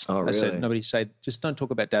class. Oh, really? They said, nobody say, just don't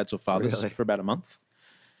talk about dads or fathers for about a month.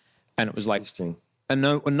 And it was like, and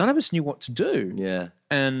none of us knew what to do. Yeah.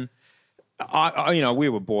 And I you know, we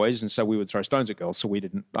were boys, and so we would throw stones at girls. So I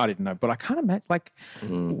didn't know, but I can't imagine, like,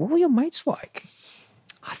 what were your mates like?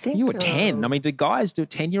 I think you were 10. I mean, do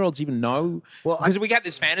 10-year-olds even know? Well, because we got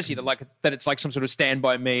this fantasy that it's like some sort of Stand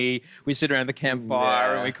By Me. We sit around the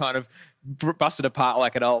campfire and we kind of bust it apart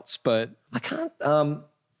like adults. But I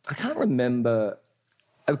can't remember,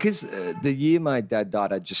 because the year my dad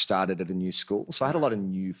died, I just started at a new school, so I had a lot of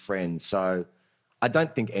new friends. So I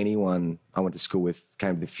don't think anyone I went to school with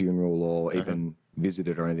came to the funeral or even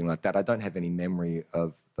visited or anything like that. I don't have any memory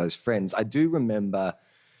of those friends. I do remember,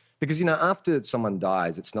 because, you know, after someone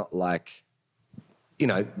dies, it's not like, you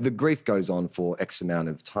know, the grief goes on for X amount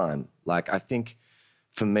of time. Like, I think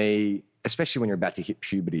for me, especially when you're about to hit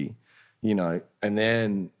puberty, you know, and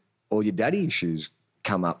then all your daddy issues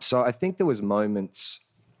come up. So I think there was moments,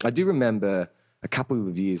 I do remember a couple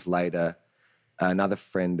of years later, another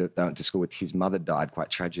friend that I went to school with, his mother died quite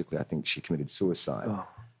tragically. I think she committed suicide. Oh.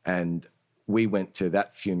 And we went to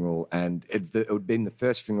that funeral, and it had been the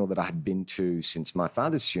first funeral that I had been to since my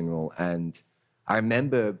father's funeral. And I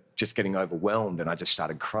remember just getting overwhelmed, and I just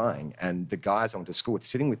started crying. And the guys I went to school with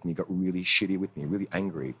sitting with me got really shitty with me, really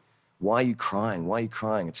angry. Why are you crying? Why are you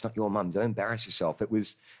crying? It's not your mum. Don't embarrass yourself. It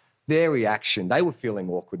was their reaction. They were feeling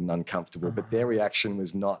awkward and uncomfortable, but their reaction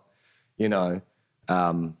was not, you know,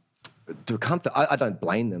 to comfort. I don't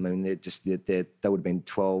blame them. I mean, they would have been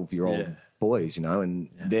 12-year-old boys, you know, and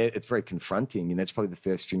it's very confronting. And that's probably the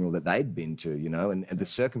first funeral that they'd been to, you know, and the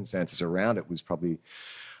circumstances around it was probably,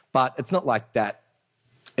 but it's not like that.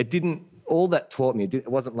 It didn't, all that taught me, it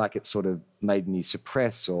wasn't like it sort of made me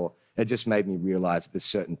suppress, or it just made me realize that there's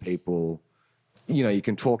certain people, you know, you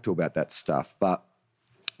can talk to about that stuff. But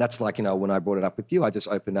that's like, you know, when I brought it up with you, I just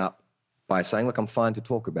opened up by saying, look, I'm fine to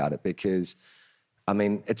talk about it, because I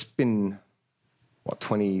mean, it's been,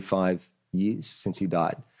 25 years since he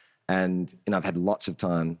died. And I've had lots of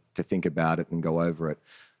time to think about it and go over it.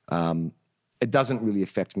 It doesn't really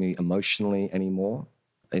affect me emotionally anymore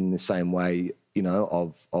in the same way, you know,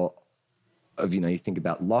 of you know, you think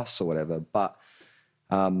about loss or whatever. But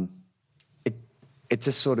it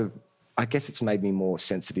just sort of, I guess it's made me more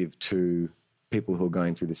sensitive to people who are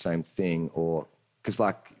going through the same thing, or, because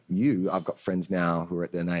like you, I've got friends now who are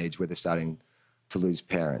at an age where they're starting to lose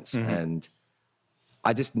parents. And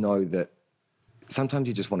I just know that sometimes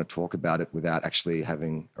you just want to talk about it without actually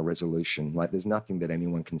having a resolution. Like, there's nothing that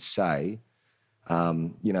anyone can say.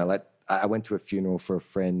 You know, like I went to a funeral for a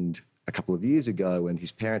friend a couple of years ago, and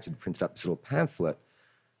his parents had printed up this little pamphlet,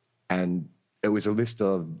 and it was a list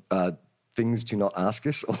of things to not ask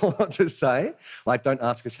us or what to say. Like, don't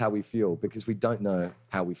ask us how we feel, because we don't know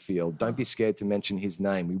how we feel. Don't be scared to mention his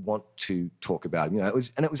name. We want to talk about him. You know, it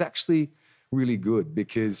was actually really good,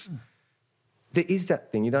 because there is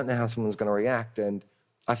that thing. You don't know how someone's going to react. And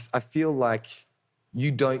I feel like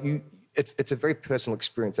it's a very personal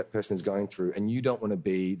experience that person is going through, and you don't want to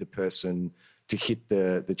be the person to hit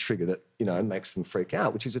the trigger that, you know, makes them freak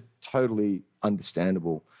out, which is a totally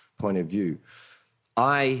understandable point of view.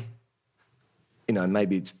 You know,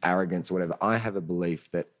 maybe it's arrogance or whatever. I have a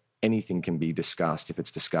belief that anything can be discussed if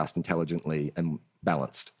it's discussed intelligently and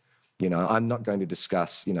balanced. You know, I'm not going to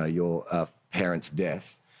discuss, you know, your parents'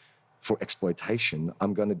 death for exploitation.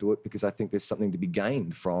 I'm going to do it because I think there's something to be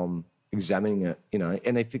gained from examining it, you know.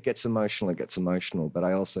 And if it gets emotional, it gets emotional. But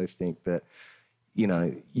I also think that, you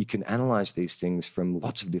know, you can analyze these things from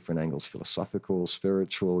lots of different angles, philosophical,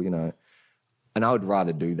 spiritual, you know. And I would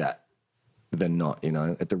rather do that than not, you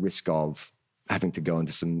know, at the risk of having to go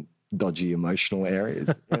into some dodgy emotional areas,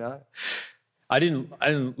 you know. I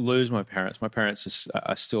didn't lose my parents. My parents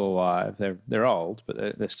are still alive. They're old,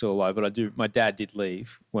 but they're still alive. But my dad did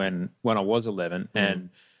leave when I was 11, and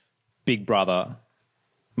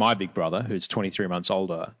my big brother, who's 23 months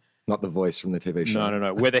older. Not the voice from the TV show.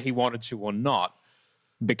 No. Whether he wanted to or not,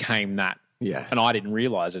 became that. Yeah. And I didn't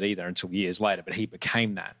realise it either until years later, but he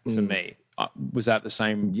became that for me. Was that the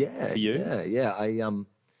same for you? Yeah.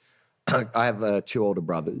 I have two older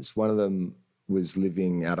brothers. One of them was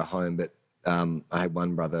living out of home, but I had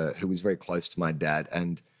one brother who was very close to my dad.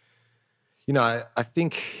 And, you know, I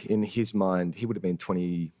think in his mind, he would have been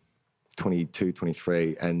 20, 22,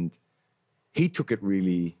 23, and he took it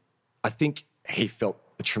really, I think he felt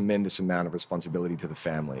a tremendous amount of responsibility to the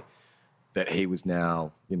family, that he was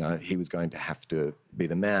now, you know, he was going to have to be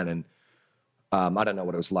the man. And I don't know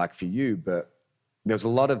what it was like for you, but there was a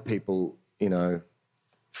lot of people, you know,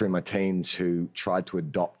 through my teens who tried to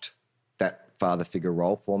adopt that father figure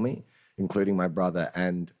role for me, including my brother.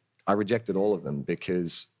 And I rejected all of them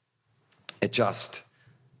because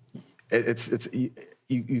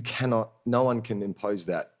you cannot, no one can impose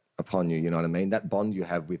that upon you, you know what I mean? That bond you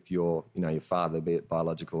have with your father, be it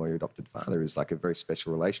biological or your adopted father, is like a very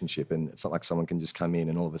special relationship. And it's not like someone can just come in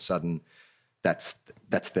and all of a sudden that's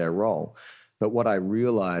their role. But what I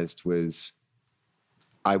realized was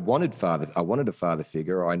I wanted a father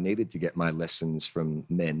figure, or I needed to get my lessons from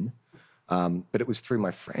men, but it was through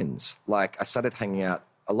my friends. Like, I started hanging out,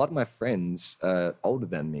 a lot of my friends are older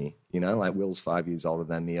than me, you know, like Will's 5 years older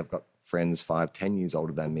than me. I've got friends 5, 10 years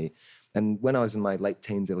older than me. And when I was in my late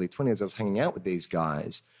teens, early 20s, I was hanging out with these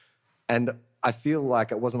guys. And I feel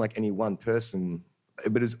like it wasn't like any one person,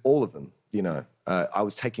 but it was all of them, you know. I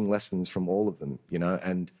was taking lessons from all of them, you know.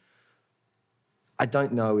 And I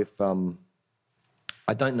don't know if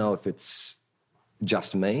it's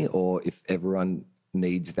just me or if everyone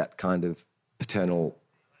needs that kind of paternal,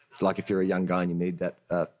 like if you're a young guy and you need that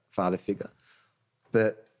father figure.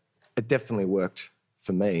 But it definitely worked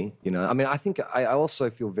for me, you know. I mean, I think I also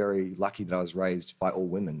feel very lucky that I was raised by all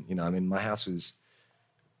women, you know. I mean, my house was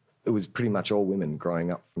pretty much all women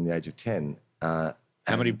growing up from the age of 10.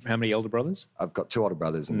 How many older brothers? I've got 2 older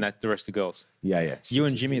brothers. And that the rest are girls? Yeah. You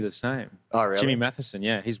and Jimmy are the same. Oh, really? Jimmy Matheson,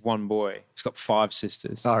 yeah. He's one boy. He's got 5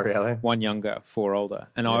 sisters. Oh, really? 1 younger, 4 older.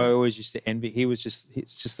 And I always used to envy. He's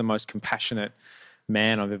just the most compassionate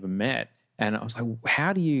man I've ever met. And I was like,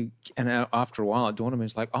 how do you... And after a while, it dawned on me,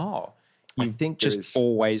 it's like, oh, you've just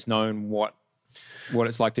always known what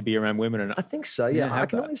it's like to be around women. And I think so, yeah. I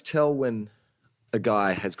can always tell when a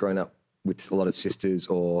guy has grown up with a lot of sisters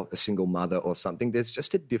or a single mother or something. There's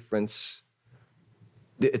just a difference.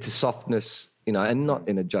 It's a softness, you know, and not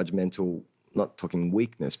in a judgmental, not talking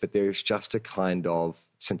weakness, but there's just a kind of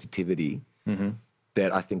sensitivity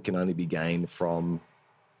that I think can only be gained from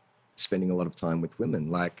spending a lot of time with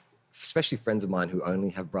women, like especially friends of mine who only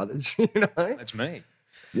have brothers, you know? That's me.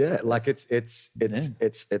 Yeah, like it's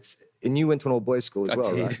and you went to an all-boys school as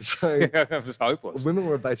well, right? So it was hopeless. Women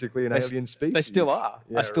were basically an alien species. They still are.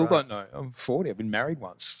 Yeah, I still don't know. I'm 40. I've been married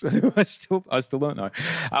once. I still don't know.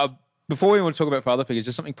 Before we want to talk about father figures,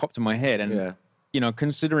 just something popped in my head. And, you know,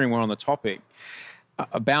 considering we're on the topic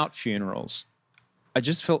about funerals, I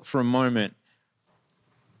just felt for a moment,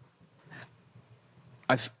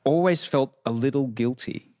 I've always felt a little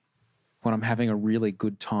guilty when I'm having a really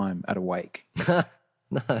good time at a wake.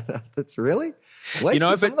 No, that's really? Wakes, you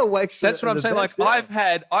know, some of the wakes. That's what I'm saying. Best, like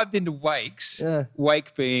I've been to wakes. Yeah.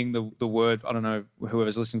 Wake being the word. I don't know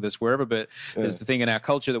whoever's listening to this wherever, but there's the thing in our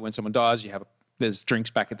culture that when someone dies, there's drinks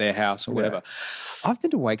back at their house or whatever. Yeah. I've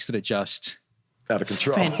been to wakes that are just out of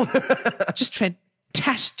control, just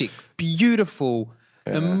fantastic, beautiful,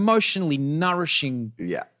 emotionally nourishing,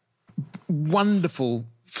 wonderful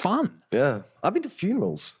fun. Yeah, I've been to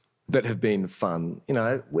funerals that have been fun. You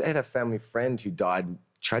know, we had a family friend who died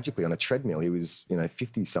tragically on a treadmill. He was,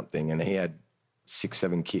 50-something, and he had 6,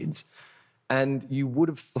 7 kids. And you would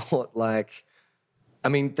have thought,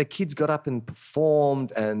 the kids got up and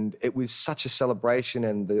performed, and it was such a celebration,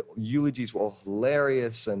 and the eulogies were all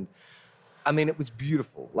hilarious. And, it was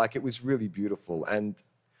beautiful. It was really beautiful. And,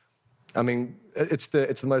 it's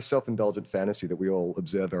the most self-indulgent fantasy that we all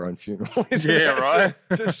observe our own funeral. Yeah, right.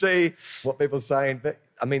 to see what people are saying. But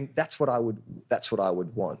that's what I would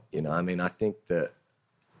want. I think that,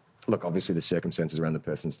 look, obviously the circumstances around the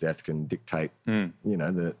person's death can dictate, the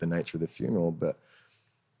nature of the funeral. But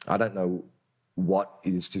I don't know what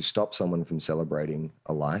is to stop someone from celebrating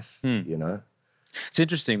a life. It's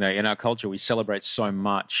interesting though. In our culture, we celebrate so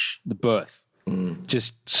much the birth.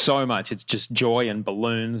 Just so much. It's just joy and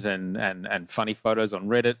balloons and funny photos on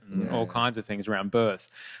Reddit and all kinds of things around birth.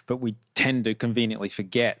 But we tend to conveniently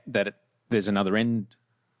forget that there's another end.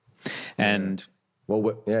 And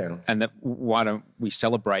and that why don't we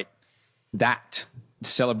celebrate that?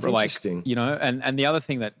 Interesting. And the other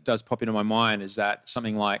thing that does pop into my mind is that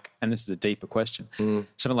something like, and this is a deeper question,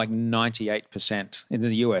 something like 98% in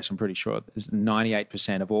the US, I'm pretty sure,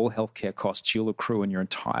 98% of all healthcare costs you'll accrue in your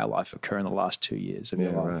entire life occur in the last 2 years of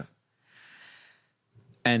your life. Right.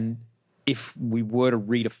 And if we were to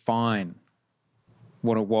redefine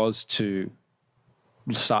what it was to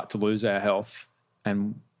start to lose our health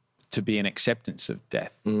and to be an acceptance of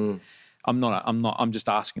death, I'm just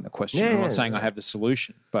asking the question. I'm not saying I have the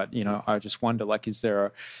solution, but, I just wonder, is there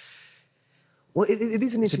a... Well, it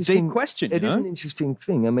is an interesting... It's a deep question, It is an interesting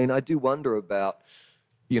thing. I do wonder about,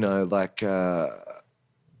 all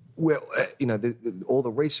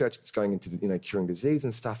the research that's going into, curing disease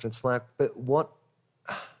and stuff. And it's like, but what...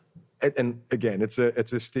 And again, it's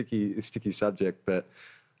a sticky subject, but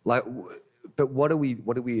but what are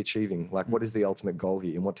we achieving? What is the ultimate goal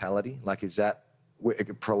here? Immortality? Is that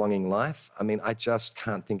prolonging life? I just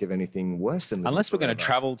can't think of anything worse than unless we're going to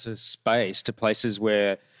travel to space, to places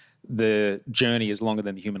where the journey is longer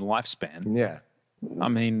than the human lifespan. Yeah.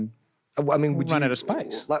 Would run out of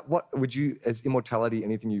space. What would you, as immortality,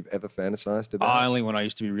 anything you've ever fantasized about? Only when I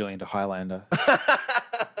used to be really into Highlander.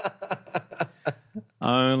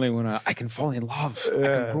 Only when I can fall in love. I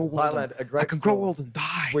can grow old. Highlander, a great I can grow film old and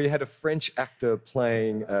die. where you had a French actor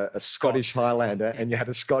playing a Scottish Highlander, and you had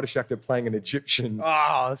a Scottish actor playing an Egyptian.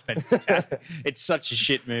 Oh, that's fantastic. It's such a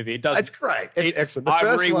shit movie. It doesn't. It's great. It's excellent. The I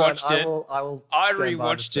first rewatched one, it. I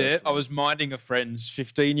rewatched it. I was minding a friend's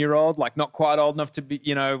 15-year-old, like not quite old enough to be,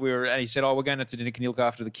 and he said, "Oh, we're going out to dinner. Can you look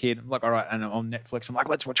after the kid?" I'm like, "All right." And on Netflix, I'm like,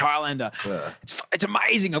 "Let's watch Highlander." Yeah. It's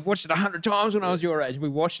amazing. I've watched it 100 times when I was your age. We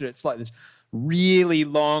watched it. It's like this really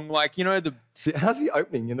long, How's the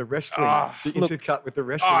opening in the wrestling? The intercut with the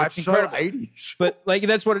wrestling. It's so incredible. 80s. But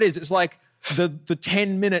that's what it is. It's like the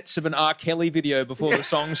 10 minutes of an R. Kelly video before the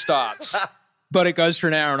song starts. But it goes for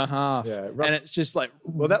an hour and a half. Yeah, and it's just like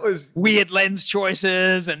that was weird lens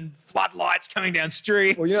choices and floodlights coming down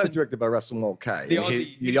streets. Well, it's directed by Russell Mulcahy.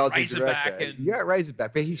 The Aussie director.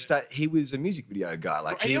 Razorback. But he was a music video guy.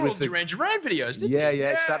 Like he was all Duran Duran videos, didn't he? Yeah.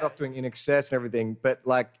 It started off doing In Excess and everything. But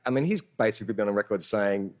he's basically been on record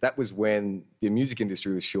saying that was when the music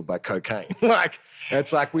industry was fueled by cocaine.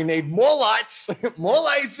 It's like we need more lights, more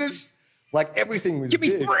lasers. Like everything was Give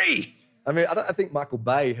me big. 3. I think Michael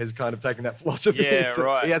Bay has kind of taken that philosophy. Yeah,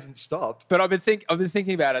 right. He hasn't stopped. But I've been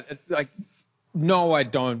thinking about it. Like, no, I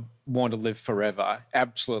don't want to live forever.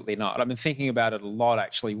 Absolutely not. I've been thinking about it a lot,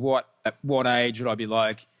 actually. At what age would I be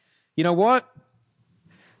like, you know what?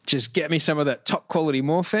 Just get me some of that top quality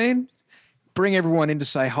morphine, bring everyone in to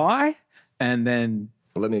say hi, and then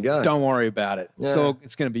let me go. Don't worry about it. Yeah.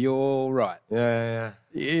 It's going to be all right. Yeah.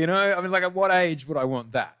 At what age would I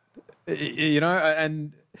want that?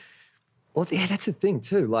 And well, yeah, that's the thing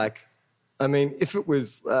too. If it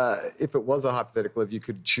was a hypothetical, if you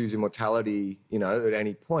could choose immortality, at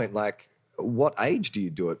any point, what age do you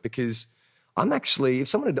do it? Because if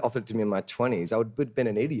someone had offered it to me in my 20s, I would have been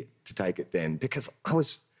an idiot to take it then, because I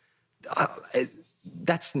was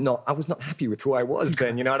not happy with who I was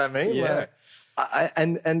then. You know what I mean? Yeah.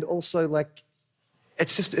 And also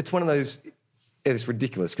it's one of those. It's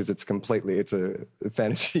ridiculous because it's a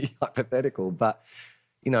fantasy hypothetical, but.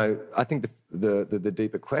 I think the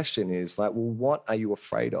deeper question is what are you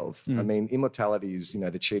afraid of? Immortality is,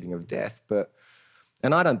 the cheating of death,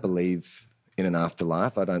 and I don't believe in an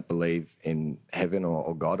afterlife. I don't believe in heaven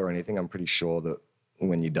or God or anything. I'm pretty sure that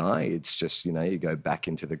when you die, it's just, you go back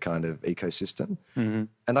into the kind of ecosystem. Mm-hmm.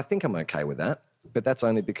 And I think I'm okay with that, but that's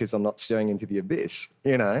only because I'm not staring into the abyss,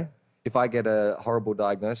 If I get a horrible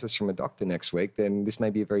diagnosis from a doctor next week, then this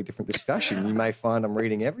may be a very different discussion. You may find I'm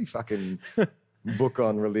reading every fucking book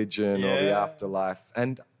on religion or the afterlife.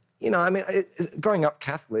 And, growing up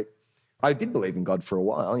Catholic, I did believe in God for a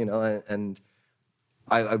while, and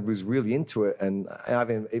I was really into it. And I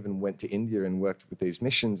even went to India and worked with these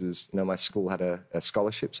missions as, my school had a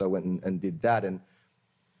scholarship, so I went and did that. And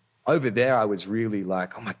over there, I was really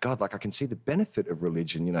like, oh my God, I can see the benefit of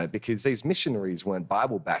religion, because these missionaries weren't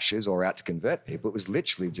Bible bashers or out to convert people. It was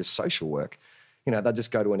literally just social work. They'd just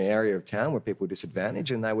go to an area of town where people were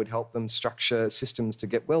disadvantaged, and they would help them structure systems to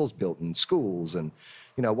get wells built and schools. And,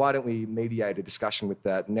 why don't we mediate a discussion with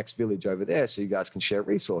that next village over there so you guys can share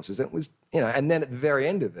resources? And it was, and then at the very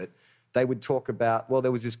end of it, they would talk about, well,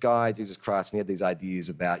 there was this guy, Jesus Christ, and he had these ideas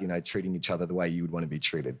about, treating each other the way you would want to be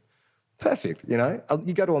treated. Perfect,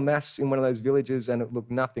 You go to a mass in one of those villages and it looked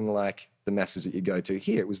nothing like the masses that you go to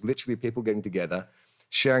here. It was literally people getting together,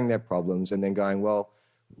 sharing their problems, and then going, well,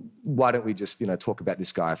 why don't we just, talk about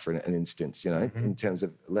this guy for an instance, in terms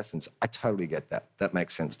of lessons. I totally get that. That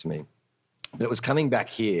makes sense to me. But it was coming back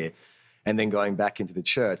here and then going back into the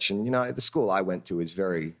church. And, the school I went to is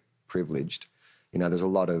very privileged. There's a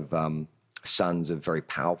lot of sons of very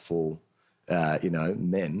powerful,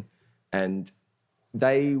 men. And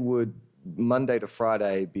they would, Monday to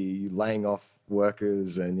Friday, be laying off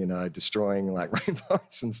workers and, destroying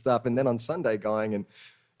rainforests and stuff. And then on Sunday going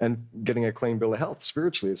and getting a clean bill of health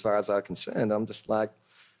spiritually, as far as I'm concerned. I'm just like,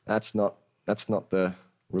 that's not the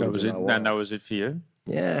religion I want. That was it for you?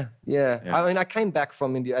 Yeah. I came back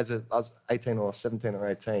from India I was 18 or 17 or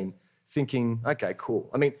 18 thinking, okay, cool.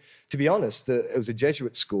 To be honest, it was a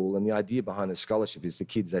Jesuit school, and the idea behind the scholarship is the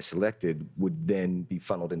kids they selected would then be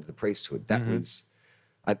funneled into the priesthood. That was,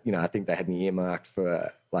 I think they had me earmarked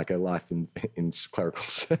for a life in clerical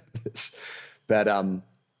service. But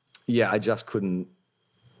I just couldn't.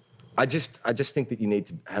 I just think that you need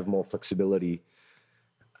to have more flexibility.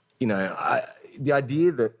 The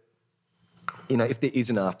idea that, if there is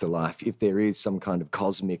an afterlife, if there is some kind of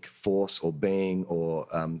cosmic force or being or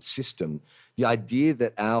system, the idea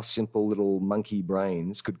that our simple little monkey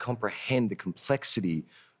brains could comprehend the complexity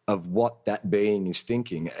of what that being is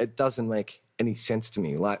thinking, it doesn't make any sense to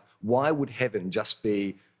me. Why would heaven just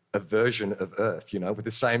be a version of Earth, with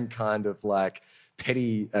the same kind of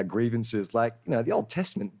petty grievances. Like, the Old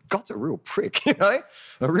Testament, God's a real prick, a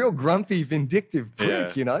real grumpy, vindictive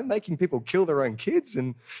prick, making people kill their own kids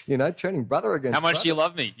and, turning brother against How much brother. do you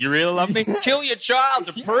love me? You really love me? Kill your child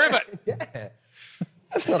to prove it. Yeah.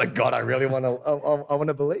 That's not a God I really want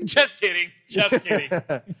to believe. Just kidding. Just kidding.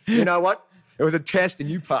 You know what? It was a test and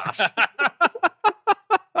you passed.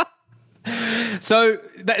 So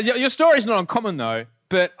your story's not uncommon though,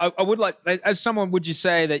 but I would like, as someone, would you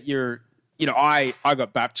say that you're, I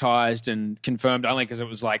got baptized and confirmed only because it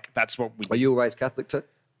was like, that's what we Are you raised Catholic too?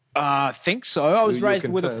 I think so. I was You were raised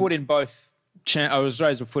with a confirmed. foot in both. I was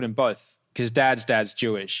raised with a foot in both because dad's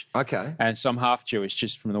Jewish. Okay. And so I'm half Jewish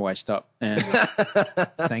just from the waist up. And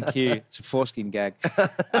thank you. It's a foreskin gag.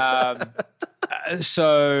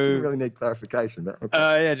 So You really need clarification, but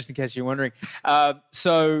okay. yeah, just in case you're wondering.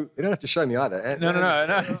 So You don't have to show me either.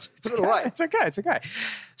 no. It's Put it away. It's okay. It's okay.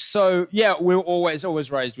 So yeah, we were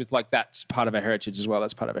always raised with like that's part of our heritage as well.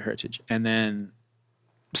 That's part of our heritage. And then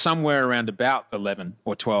somewhere around about 11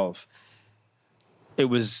 or 12, it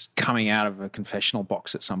was coming out of a confessional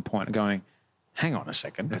box at some point, going, "Hang on a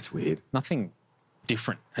second, That's weird. nothing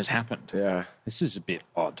different has happened. Yeah. This is a bit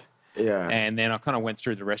odd." Yeah. And then I kind of went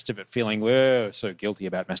through the rest of it feeling so guilty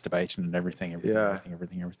about masturbation and everything.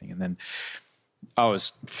 And then I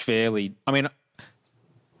was fairly,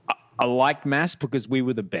 I liked Mass because we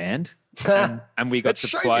were the band and we got That's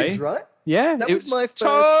to showbiz, play. right? Yeah. That it was my first.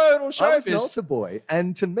 total I was an showbiz. altar boy,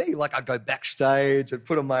 and to me, like, I'd go backstage, I'd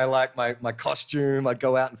put on my costume, I'd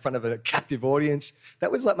go out in front of a captive audience.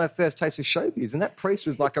 That was like my first taste of showbiz, and that priest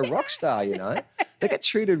was like a rock star. They get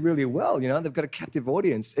treated really well. They've got a captive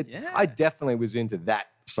audience. Yeah. I definitely was into that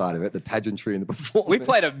side of it, the pageantry and the performance. We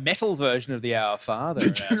played a metal version of the Our Father.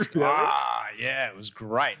 Did you really? Yeah, it was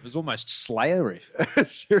great. It was almost Slayer riff.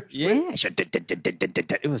 Seriously? Yeah,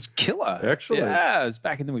 it was killer. Excellent. Yeah, it was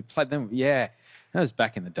back, and then we played them. Yeah, that was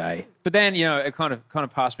back in the day. But then it kind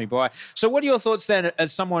of passed me by. So, what are your thoughts then,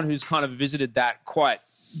 as someone who's kind of visited that quite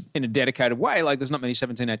in a dedicated way? Like, there's not many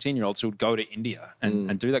 17, 18-year-olds who would go to India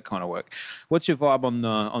and do that kind of work. What's your vibe on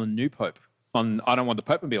the new Pope? On I don't want the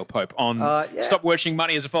Pope-mobile Pope. On Yeah. stop worshipping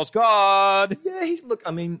money as a false god. Yeah, I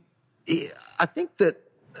think that,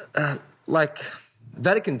 like,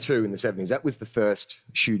 Vatican II in the 70s, that was the first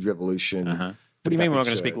huge revolution. What do you mean we're not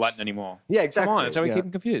going to speak Latin anymore? Yeah, exactly. Come on, that's how we yeah. keep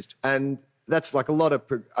them confused. And that's like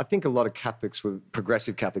I think a lot of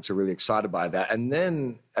progressive Catholics were really excited by that. And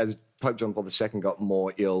then as Pope John Paul II got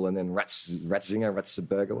more ill, and then Ratzinger,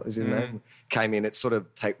 what was his name, came in, it sort of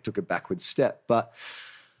took a backward step. But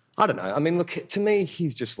I don't know. Look, to me,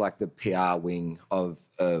 he's just like the PR wing of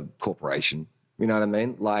a corporation. You know what I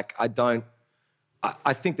mean? Like, I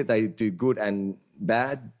think that they do good and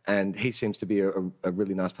bad, and he seems to be a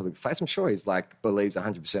really nice public face. I'm sure he's believes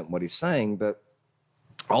 100% what he's saying, but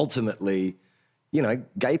ultimately,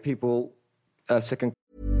 gay people are second.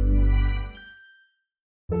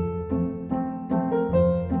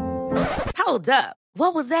 Hold up.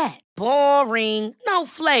 What was that? Boring. No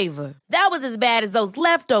flavor. That was as bad as those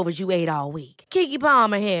leftovers you ate all week. Keke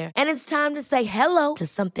Palmer here, and it's time to say hello to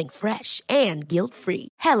something fresh and guilt-free.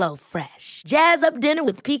 Hello Fresh. Jazz up dinner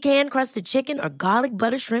with pecan-crusted chicken or garlic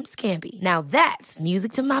butter shrimp scampi. Now that's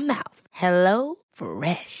music to my mouth. Hello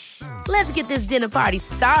Fresh. Let's get this dinner party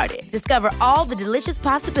started. Discover all the delicious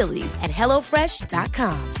possibilities at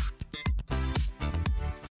hellofresh.com.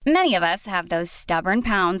 Many of us have those stubborn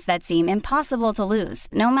pounds that seem impossible to lose,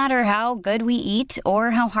 no matter how good we eat or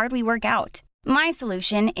how hard we work out. My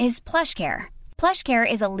solution is PlushCare.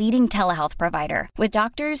 PlushCare is a leading telehealth provider with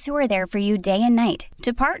doctors who are there for you day and night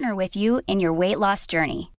to partner with you in your weight loss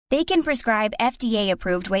journey. They can prescribe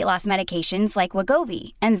FDA-approved weight loss medications like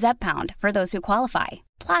Wegovy and Zepbound for those who qualify.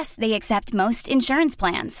 Plus, they accept most insurance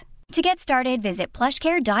plans. To get started, visit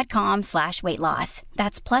plushcare.com/weightloss.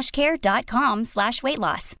 That's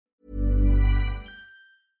plushcare.com/weightloss.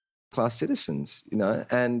 Class citizens,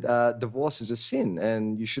 and divorce is a sin,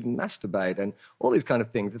 and you shouldn't masturbate, and all these kind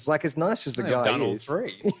of things. It's like, as nice as the guy done all is.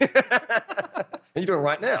 three. You're doing it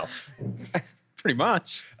right now. Pretty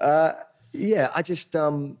much. Yeah, I just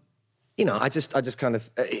kind of,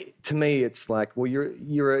 to me, it's like, well,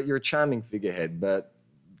 you're a charming figurehead, but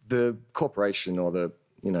the corporation or the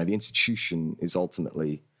institution is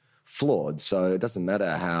ultimately flawed. So it doesn't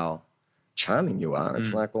matter how charming you are.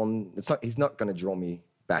 It's like, well, he's not going to draw me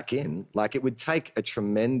back in. Like, it would take a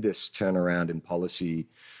tremendous turnaround in policy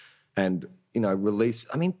and, release.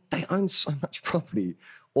 They own so much property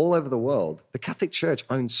all over the world. The Catholic Church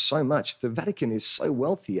owns so much. The Vatican is so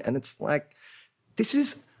wealthy. And it's like, this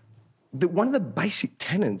is one of the basic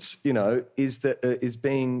tenets, is that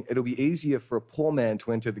it'll be easier for a poor man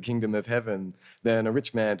to enter the kingdom of heaven than a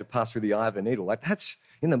rich man to pass through the eye of a needle. Like, that's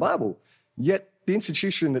in the Bible. Yet the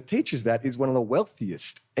institution that teaches that is one of the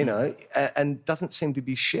wealthiest, and doesn't seem to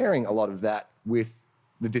be sharing a lot of that with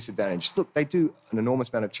the disadvantaged. Look, they do an enormous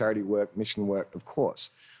amount of charity work, mission work, of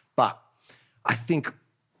course. But I think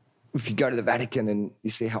if you go to the Vatican and you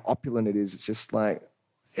see how opulent it is, it's just like,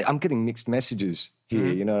 I'm getting mixed messages here,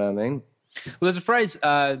 you know what I mean? Well, there's a phrase,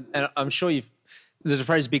 and I'm sure there's a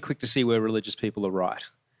phrase, be quick to see where religious people are right.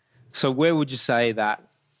 So where would you say that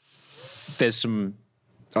there's some...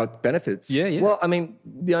 benefits? Yeah. Well, I mean,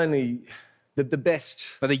 the best...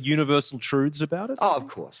 Are there universal truths about it? Oh, of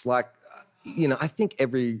course. Like, I think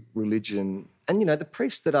every religion, and,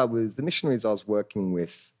 the missionaries I was working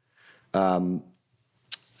with,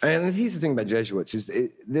 and here's the thing about Jesuits is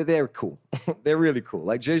they're cool. They're really cool.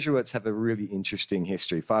 Like, Jesuits have a really interesting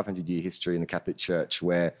history, 500-year history in the Catholic Church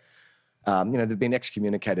where, they've been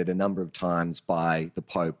excommunicated a number of times by the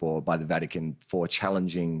Pope or by the Vatican for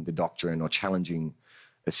challenging the doctrine or challenging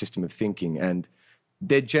a system of thinking. And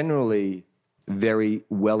they're generally very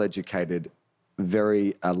well-educated,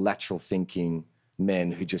 very lateral thinking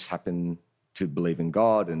men who just happen to believe in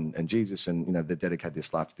God and Jesus, and they dedicate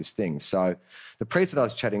this life to this thing. So the priests that I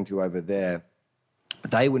was chatting to over there,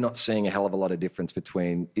 they were not seeing a hell of a lot of difference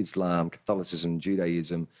between Islam, Catholicism,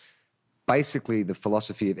 Judaism. Basically, the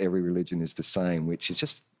philosophy of every religion is the same, which is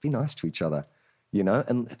just be nice to each other,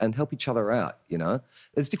 and help each other out.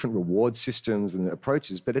 There's different reward systems and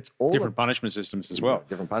approaches, but it's all different punishment systems as well.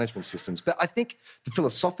 Different punishment systems, but I think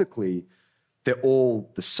philosophically, they're all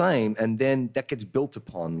the same, and then that gets built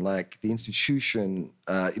upon, like the institution.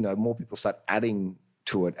 More people start adding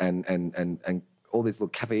to it, and all these little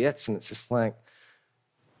caveats, and it's just like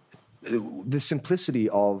the simplicity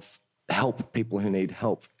of help people who need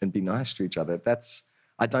help and be nice to each other.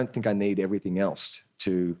 I don't think I need everything else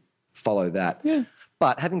to follow that. Yeah.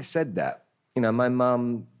 But having said that, my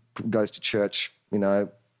mum goes to church.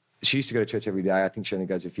 She used to go to church every day. I think she only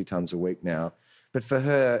goes a few times a week now. But for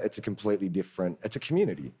her, it's a completely different, it's a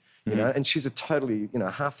community, and she's a totally,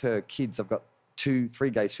 half her kids, I've got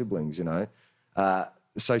 2-3 gay siblings,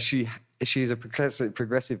 so she's a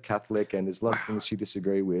progressive Catholic, and there's a lot of things she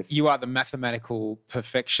disagree with. You are the mathematical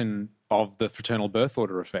perfection of the fraternal birth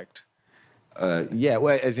order effect.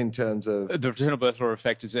 Well, as in terms of... The fraternal birth order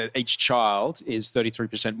effect is that each child is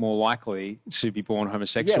 33% more likely to be born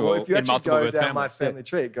homosexual. Yeah, well, if you in actually multiple go birth down families. my family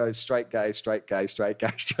tree, it goes straight, gay, straight, gay, straight,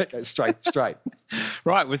 gay, straight, gay, straight.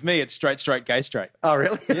 Right, with me, it's straight, gay, straight. Oh,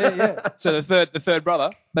 really? Yeah. So the third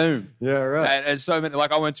brother, boom. Yeah, right. And so many,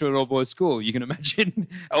 like I went to an all-boys school. You can imagine,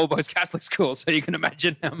 all-boys Catholic school, so you can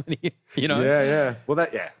imagine how many, Yeah. Well,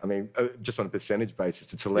 I mean, just on a percentage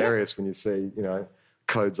basis, it's hilarious when you see,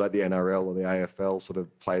 codes like the NRL or the AFL sort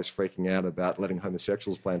of players freaking out about letting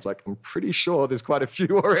homosexuals play. It's like, I'm pretty sure there's quite a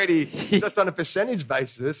few already, just on a percentage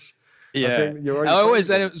basis. Yeah. I think you're And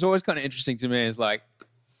it was always kind of interesting to me, is like,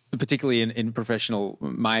 particularly in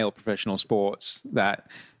male professional sports, that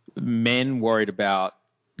men worried about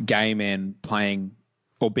gay men playing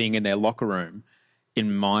or being in their locker room,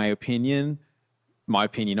 in my opinion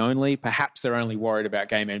only, perhaps they're only worried about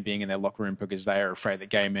gay men being in their locker room because they are afraid that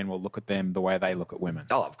gay men will look at them the way they look at women.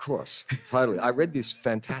 Oh, of course. Totally. I read this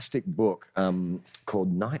fantastic book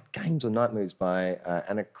called Night Games or Night Moves by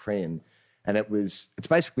Anna Crean. And it's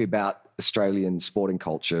basically about Australian sporting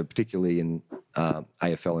culture, particularly in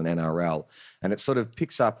AFL and NRL. And it sort of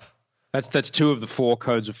picks up... That's 2 of the 4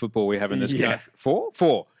 codes of football we have in this country.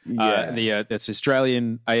 4? Yeah. That's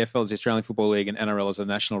Australian AFL is the Australian Football League, and NRL is the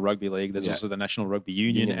National Rugby League. There's also the National Rugby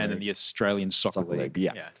Union and then the Australian Soccer League.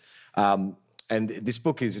 Yeah. And this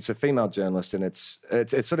book it's a female journalist, and it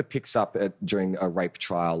sort of picks up during a rape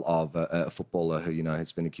trial of a footballer who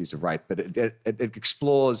has been accused of rape, but it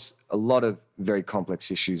explores a lot of very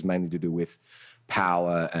complex issues, mainly to do with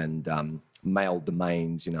power and male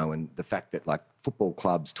domains, and the fact that, like, football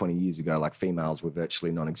clubs 20 years ago, like, females were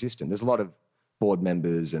virtually non-existent. There's a lot of board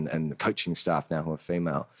members and coaching staff now who are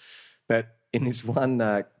female. But in this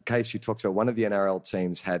one case you talked about, one of the NRL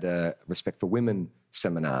teams had a Respect for Women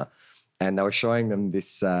seminar, and they were showing them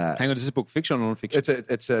this... Hang on, is this a book fiction or non-fiction?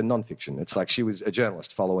 It's a non-fiction. It's like she was a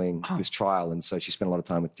journalist following this trial, and so she spent a lot of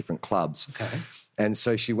time with different clubs. Okay. And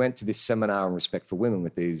so she went to this seminar on Respect for Women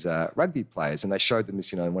with these rugby players, and they showed them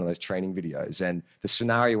this, in one of those training videos. And the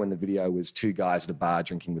scenario in the video was 2 guys at a bar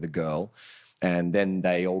drinking with a girl, and then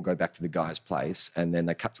they all go back to the guy's place, and then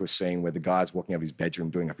they cut to a scene where the guy's walking out of his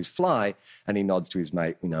bedroom doing up his fly, and he nods to his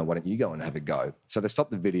mate, why don't you go and have a go? So they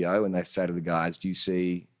stop the video, and they say to the guys, do you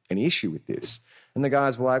see any issue with this? And the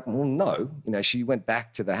guys were like, well, no. You know, she went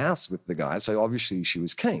back to the house with the guys, so obviously she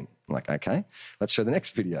was keen. I'm like, okay, let's show the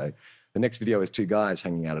next video. The next video is two guys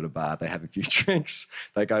hanging out at a bar. They have a few drinks.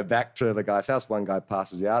 They go back to the guy's house. One guy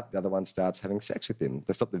passes out. The other one starts having sex with him.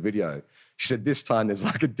 They stop the video. She said, this time there's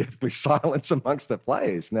like a deathly silence amongst the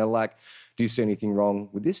players. And they're like, do you see anything wrong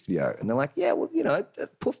with this video? And they're like, yeah, well, you know,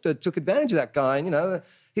 Poofter took advantage of that guy. And, you know,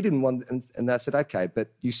 he didn't want... And they said, okay, but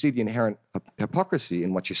you see the inherent hypocrisy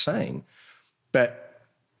in what you're saying. But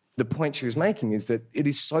the point she was making is that it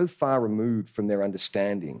is so far removed from their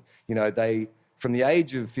understanding. You know, from the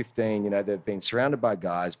age of 15, you know, they've been surrounded by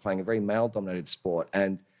guys playing a very male-dominated sport,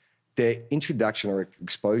 and their introduction or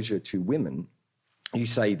exposure to women, you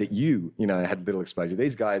say that you know, had little exposure.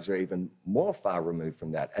 These guys are even more far removed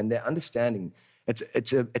from that, and their understanding,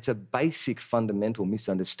 it's a basic fundamental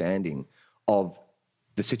misunderstanding of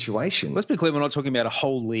the situation. Let's be clear, we're not talking about a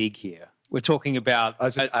whole league here. We're talking about a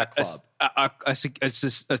club.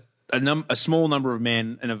 A small number of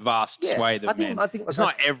men and a vast swathe of men. It's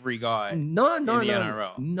not every guy in the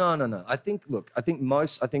NRL. No. I think both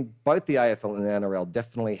the AFL and the NRL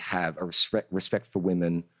definitely have a respect for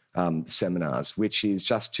women seminars, which is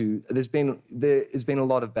just to... There's been a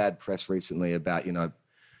lot of bad press recently about, you know,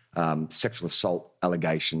 sexual assault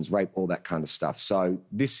allegations, rape, all that kind of stuff. So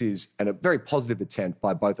this is a very positive attempt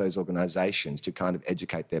by both those organisations to kind of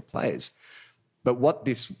educate their players. But what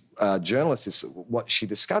this journalist what she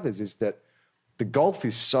discovers is that the gulf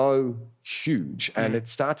is so huge and it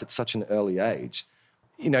starts at such an early age.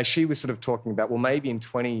 You know, she was sort of talking about, well, maybe in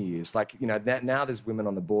 20 years, like, you know, that now there's women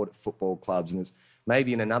on the board at football clubs, and there's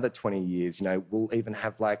maybe in another 20 years, you know, we'll even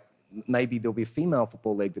have like, maybe there'll be a female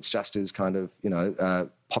football league that's just as kind of, you know,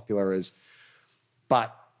 popular as,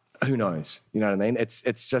 but who knows? You know what I mean? It's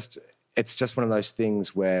just one of those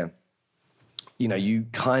things where, you know, you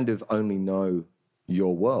kind of only know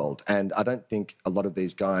your world. And I don't think a lot of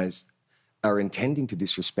these guys are intending to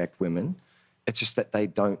disrespect women. It's just that they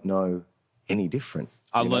don't know any different.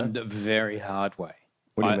 I learned the very hard way.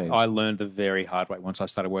 What do you mean? I learned the very hard way once I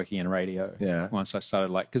started working in radio. Yeah. Once I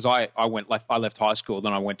started because I left high school,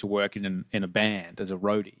 then I went to work in a band as a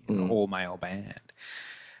roadie, in an all-male band.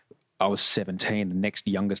 I was 17. The next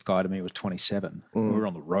youngest guy to me was 27. We were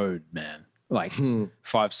on the road, man. Like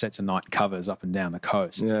 5 sets of night covers up and down the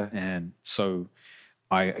coast. Yeah. And so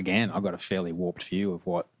I've got a fairly warped view of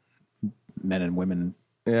what men and women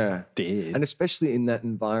did. And especially in that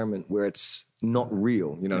environment where it's not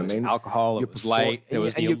real, you know what I mean? Alcohol, it was late, there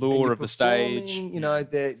was the allure of the stage. You know,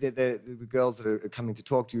 the girls that are coming to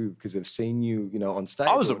talk to you because they've seen you, you know, on stage.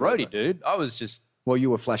 I was a roadie, dude. I was just... Well,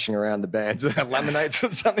 you were flashing around the bands with laminates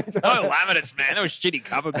or something. No laminates, man. They were shitty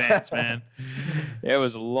cover bands, man. It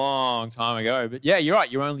was a long time ago. But yeah, you're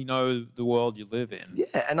right. You only know the world you live in. Yeah,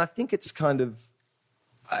 and I think it's kind of,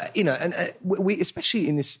 you know, and we, especially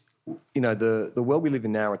in this, you know, the world we live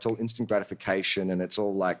in now, it's all instant gratification, and it's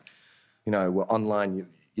all like, you know, we're online,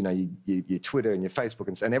 you know, your Twitter and your Facebook,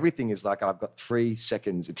 and everything is like, I've got 3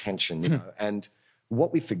 seconds attention, you know, and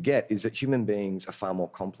what we forget is that human beings are far more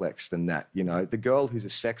complex than that. You know, the girl who's a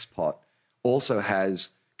sex pot also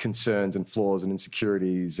has concerns and flaws and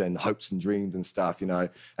insecurities and hopes and dreams and stuff, you know,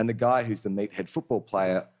 and the guy who's the meathead football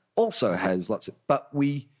player also has lots of, but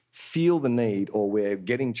we feel the need, or we're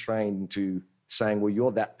getting trained into saying, well,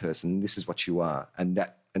 you're that person, this is what you are, and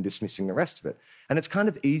dismissing the rest of it. And it's kind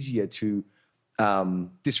of easier to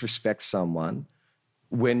disrespect someone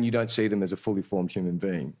when you don't see them as a fully formed human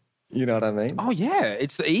being. You know what I mean? Oh, yeah.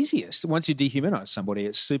 It's the easiest. Once you dehumanize somebody,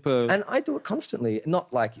 it's super... And I do it constantly,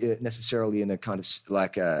 not like necessarily in a kind of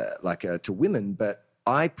like to women, but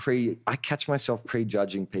I catch myself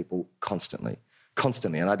prejudging people constantly.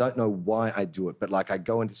 And I don't know why I do it, but like I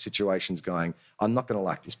go into situations going, I'm not going to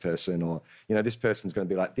like this person, or, you know, this person's going to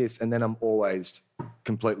be like this. And then I'm always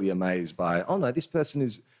completely amazed by, oh no, this person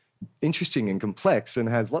is interesting and complex and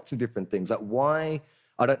has lots of different things. Like why...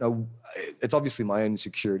 I don't know. It's obviously my own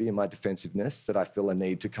insecurity and my defensiveness that I feel a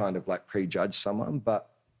need to kind of like prejudge someone.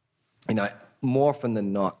 But, you know, more often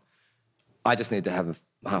than not, I just need to have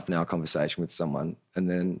a half an hour conversation with someone and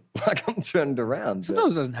then like I'm turned around.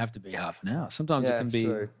 Sometimes it doesn't have to be half an hour. Sometimes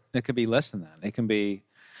it can be less than that. It can be,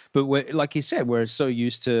 but like you said, we're so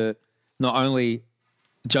used to not only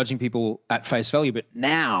judging people at face value, but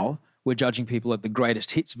now we're judging people at the greatest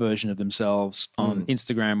hits version of themselves on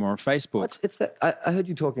Instagram or on Facebook. Well, it's that I heard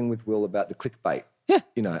you talking with Will about the clickbait. Yeah.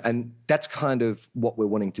 You know, and that's kind of what we're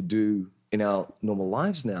wanting to do in our normal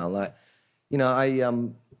lives now. Like, you know, I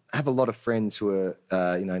have a lot of friends who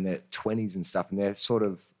are, you know, in their 20s and stuff, and they're sort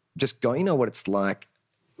of just going, you know what it's like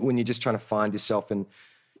when you're just trying to find yourself, and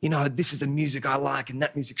you know, this is the music I like and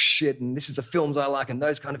that music's shit and this is the films I like and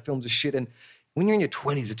those kind of films are shit. And when you're in your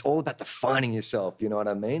 20s, it's all about defining yourself, you know what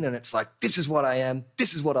I mean? And it's like, this is what I am,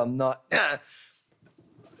 this is what I'm not.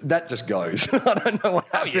 That just goes. I don't know what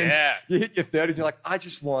happens. Yeah. You hit your 30s, you're like, I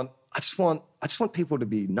just want people to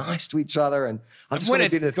be nice to each other, and I just want to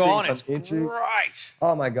do the things I'm into. Right.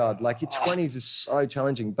 Oh my God, like your 20s is so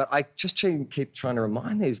challenging. But I just keep trying to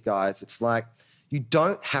remind these guys, it's like, you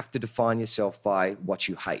don't have to define yourself by what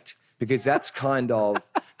you hate, because that's kind of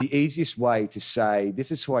the easiest way to say, this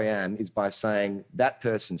is who I am, is by saying that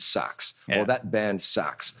person sucks, or that band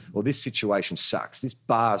sucks, or this situation sucks, this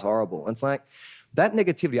bar's horrible. And it's like, that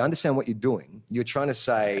negativity, I understand what you're doing. You're trying to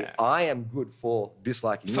say, I am good for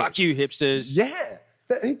disliking you. Fuck you, hipsters. Yeah.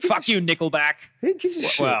 Fuck you, Nickelback. Who gives a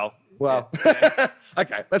shit? Well.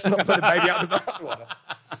 Okay, let's not put the baby out the bathwater.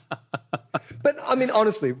 But I mean,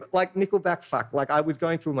 honestly, like Nickelback, fuck. Like I was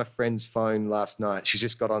going through my friend's phone last night. She's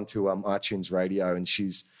just got onto iTunes Radio, and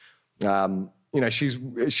she's,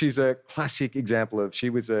 she's a classic example of, she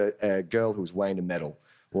was a girl who was way into metal.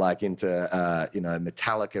 Like into,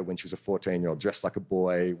 Metallica when she was a 14-year-old, dressed like a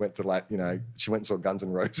boy, went to she went and saw Guns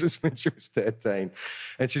N' Roses when she was 13.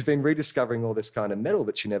 And she's been rediscovering all this kind of metal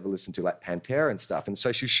that she never listened to, like Pantera and stuff. And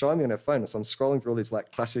so she's showing me on her phone. So I'm scrolling through all these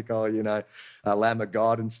like classic, Lamb of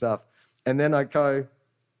God and stuff. And then I go,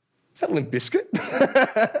 is that Limp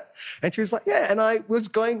Bizkit? And she was like, yeah. And I was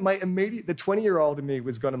going, the 20-year-old in me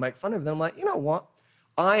was going to make fun of her. Then I'm like, you know what?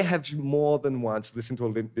 I have more than once listened to a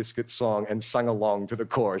Limp Bizkit song and sung along to the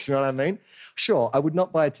chorus. You know what I mean? Sure, I would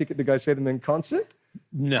not buy a ticket to go see them in concert.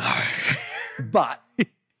 No. But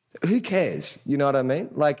who cares? You know what I mean?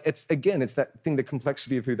 Like, it's that thing, the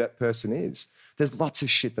complexity of who that person is. There's lots of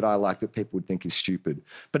shit that I like that people would think is stupid,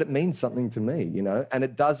 but it means something to me, you know? And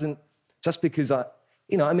it doesn't, just because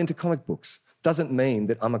I'm into comic books, doesn't mean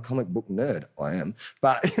that I'm a comic book nerd. I am.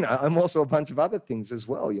 But, I'm also a bunch of other things as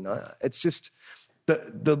well, you know? It's just...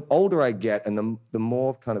 The older I get and the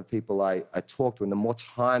more kind of people I talk to and the more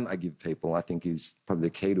time I give people, I think is probably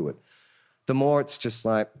the key to it. The more it's just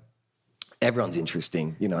like everyone's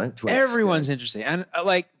interesting, Everyone's interesting. And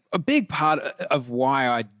like a big part of why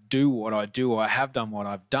I do what I do, or I have done what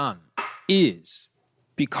I've done, is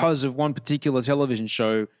because of one particular television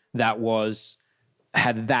show that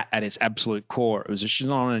had that at its absolute core. It was a show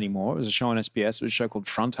not on anymore. It was a show on SBS. It was a show called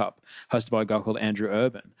Front Up, hosted by a guy called Andrew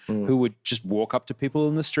Urban, who would just walk up to people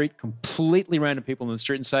in the street, completely random people in the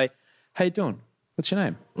street, and say, "How you doing? What's your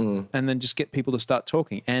name?" And then just get people to start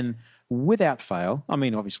talking. And without fail, I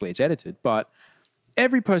mean, obviously it's edited, but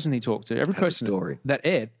every person he talked to, every person that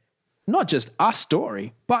aired, not just a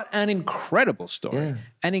story, but an incredible story. Yeah.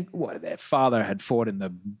 And their father had fought in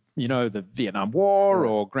the Vietnam War,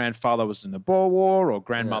 or grandfather was in the Boer War, or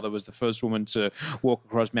grandmother was the first woman to walk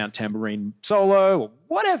across Mount Tamborine solo, or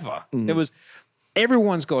whatever.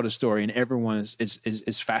 Everyone's got a story, and everyone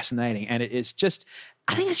is fascinating. And I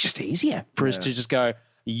think it's just easier for us to just go,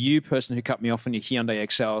 you person who cut me off on your Hyundai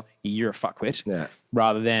Excel, you're a fuckwit,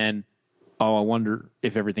 rather than, oh, I wonder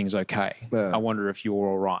if everything's okay. Yeah. I wonder if you're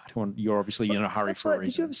all right. You're obviously in a hurry for a reason.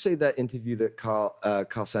 Did you ever see that interview that Carl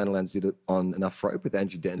Sandilands did on Enough Rope with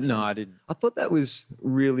Andrew Denton? No, I didn't. I thought that was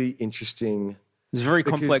really interesting. He's a very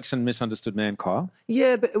complex and misunderstood man, Kyle.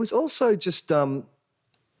 Yeah, but it was also just Andrew's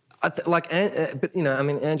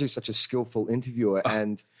such a skillful interviewer,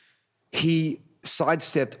 and he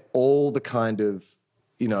sidestepped all the kind of,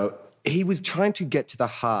 he was trying to get to the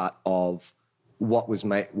heart of what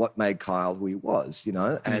made Kyle who he was,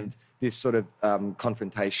 and this sort of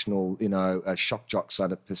confrontational, a shock jock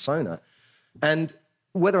sort of persona. And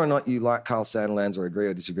whether or not you like Carl Sandilands or agree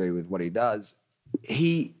or disagree with what he does,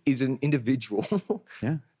 he is an individual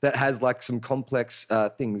that has like some complex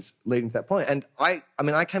things leading to that point. And I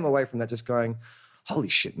came away from that just going, holy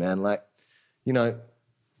shit, man, like,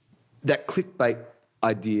 that clickbait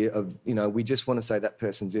idea of, we just want to say that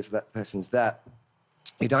person's this, that person's that.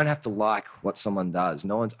 You don't have to like what someone does.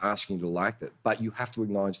 No one's asking you to like it, but you have to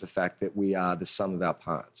acknowledge the fact that we are the sum of our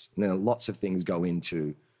parts. Now, lots of things go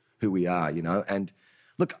into who we are, and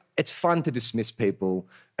look, it's fun to dismiss people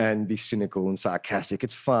and be cynical and sarcastic.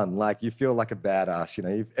 It's fun. Like, you feel like a badass,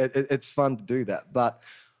 it's fun to do that. But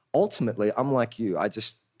ultimately, I'm like you. I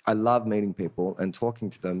love meeting people and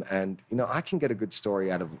talking to them, and, I can get a good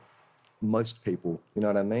story out of most people, you know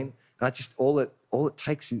what I mean? And all it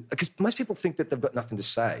takes is, because most people think that they've got nothing to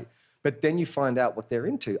say, but then you find out what they're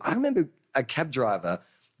into. I remember a cab driver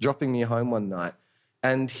dropping me home one night,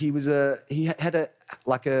 and he had a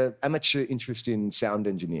amateur interest in sound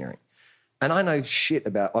engineering. And I know shit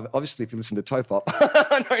about, obviously if you listen to Tofop,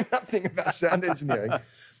 I know nothing about sound engineering.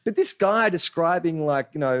 But this guy describing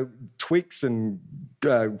tweaks and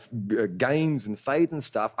gains and fades and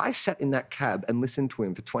stuff. I sat in that cab and listened to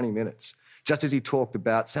him for 20 minutes just as he talked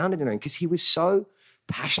about sound engineering because he was so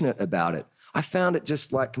passionate about it. I found it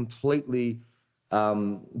just like completely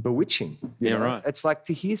bewitching. You know? Right. It's like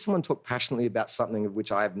to hear someone talk passionately about something of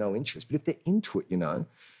which I have no interest, but if they're into it, you know,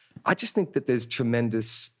 I just think that there's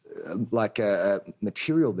tremendous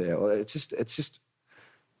material there. Or it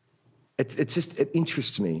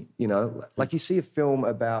interests me, you know. Like you see a film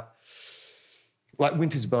about like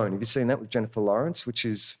Winter's Bone. Have you seen that with Jennifer Lawrence? Which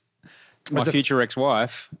is My future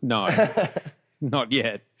ex-wife? No, not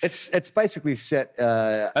yet. It's basically set.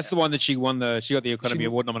 That's the one that she got the Academy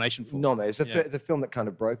Award nomination for. No, it's the film that kind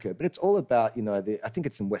of broke her. But it's all about, you know, I think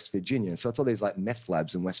it's in West Virginia. So it's all these like meth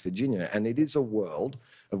labs in West Virginia. And it is a world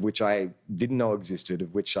of which I didn't know existed,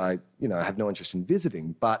 of which I, you know, have no interest in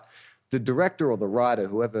visiting. But the director or the writer,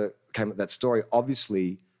 whoever came up with that story,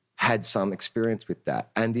 obviously had some experience with that.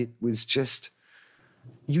 And it was just,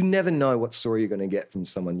 you never know what story you're going to get from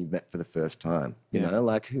someone you've met for the first time. You know,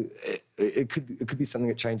 like it could be something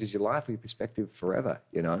that changes your life or your perspective forever,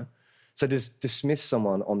 you know? So just dismiss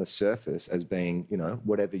someone on the surface as being, you know,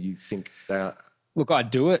 whatever you think they are. Look, I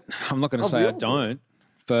do it. I'm not going to say we I all don't,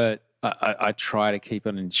 but I try to keep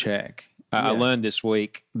it in check. I learned this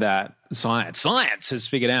week that science has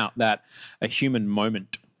figured out that a human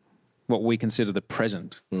moment, what we consider the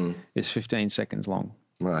present, is 15 seconds long.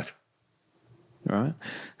 Right. Right?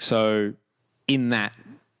 So in that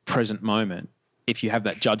present moment, if you have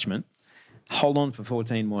that judgment, hold on for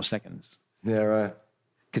 14 more seconds. Yeah, right.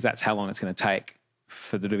 Because that's how long it's going to take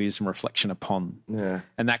for there to be some reflection upon. Yeah.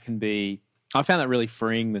 And that can be, I found that really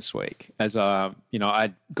freeing this week as, you know,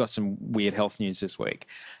 I got some weird health news this week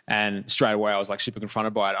and straight away I was like super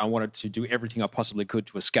confronted by it. I wanted to do everything I possibly could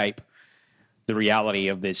to escape the reality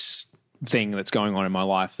of this thing that's going on in my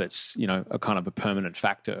life that's, you know, a kind of a permanent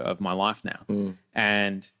factor of my life now.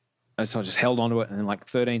 And so I just held on to it and then like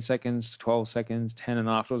 13 seconds, 12 seconds, 10 and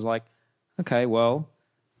after I was like, okay, well,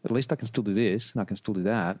 at least I can still do this and I can still do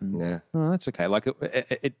that. And, oh, that's okay. Like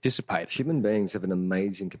it dissipates. Human beings have an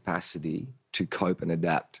amazing capacity to cope and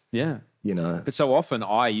adapt. Yeah. You know, but so often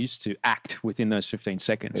I used to act within those 15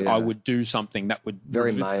 seconds. I would do something that would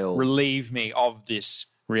relieve me of this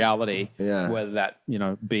reality, whether that, you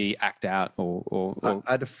know, be act out or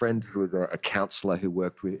I had a friend who was a counselor who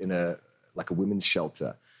worked in a women's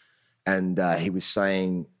shelter, and he was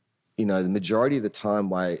saying, you know, the majority of the time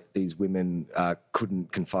why these women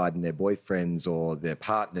couldn't confide in their boyfriends or their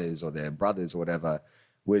partners or their brothers or whatever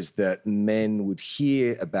was that men would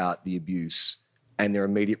hear about the abuse and their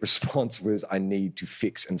immediate response was, I need to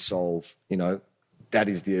fix and solve, you know, that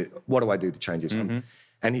is what do I do to change this?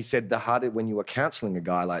 And he said when you are counseling a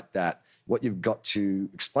guy like that, what you've got to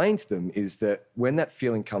explain to them is that when that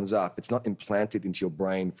feeling comes up, it's not implanted into your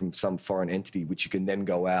brain from some foreign entity, which you can then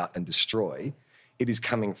go out and destroy. It is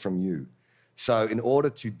coming from you. So in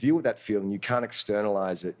order to deal with that feeling, you can't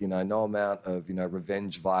externalize it. You know, no amount of, you know,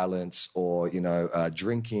 revenge violence or, you know,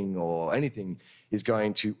 drinking or anything is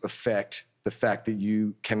going to affect the fact that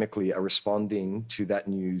you chemically are responding to that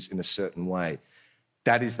news in a certain way.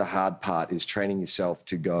 That is the hard part, is training yourself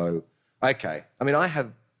to go, okay. I mean, I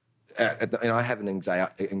have an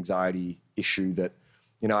anxiety issue that,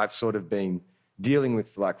 you know, I've sort of been dealing with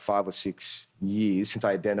for like 5 or 6 years since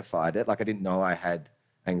I identified it. Like I didn't know I had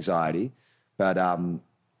anxiety, but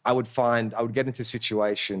I would get into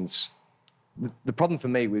situations. The problem for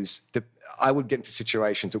me was that I would get into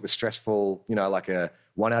situations that were stressful, you know, like a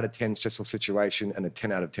 1 out of 10 stressful situation and a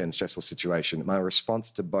 10 out of 10 stressful situation. My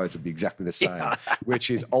response to both would be exactly the same,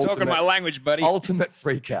 which is talking my language, buddy. Ultimate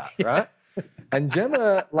freak out, right? And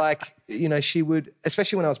Gemma, like, you know, she would,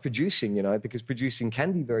 especially when I was producing, you know, because producing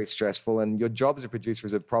can be very stressful and your job as a producer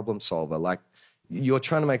is a problem solver. Like, you're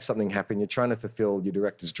trying to make something happen. You're trying to fulfill your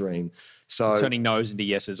director's dream. So turning no's into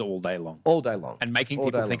yeses all day long. All day long. And making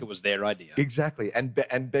people think it was their idea. Exactly. And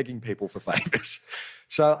begging people for favors.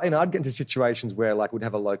 So, you know, I'd get into situations where like we'd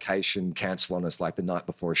have a location cancel on us like the night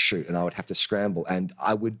before a shoot and I would have to scramble and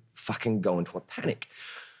I would fucking go into a panic.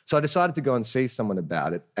 So I decided to go and see someone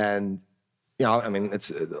about it. And, you know, I mean,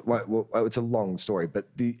 it's a long story, but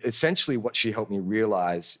essentially what she helped me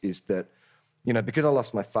realize is that, you know, because I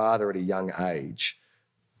lost my father at a young age,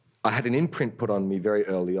 I had an imprint put on me very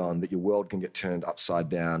early on that your world can get turned upside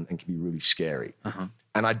down and can be really scary.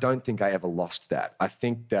 And I don't think I ever lost that. I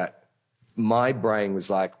think that my brain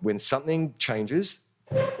was like, when something changes,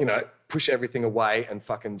 you know, push everything away and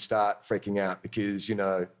fucking start freaking out because, you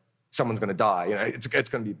know, someone's going to die. You know, it's going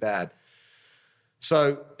to be bad.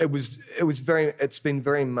 So it's been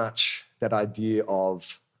very much that idea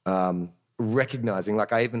of recognizing,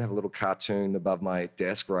 like I even have a little cartoon above my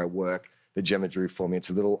desk where I work that Gemma drew for me. It's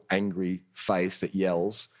a little angry face that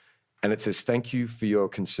yells, and it says, "Thank you for your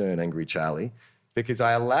concern, Angry Charlie," because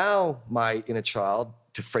I allow my inner child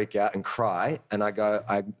to freak out and cry, and I go,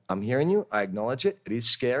 I'm hearing you, I acknowledge it. It is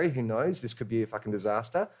scary, who knows? This could be a fucking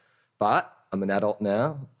disaster, but I'm an adult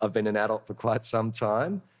now. I've been an adult for quite some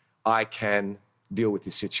time. I can deal with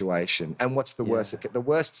this situation. And what's the worst? The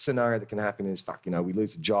worst scenario that can happen is, we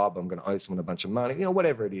lose a job, I'm going to owe someone a bunch of money,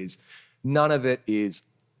 whatever it is. None of it is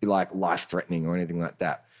like life-threatening or anything like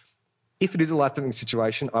that. If it is a life-threatening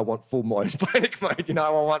situation, I want full mode panic mode. I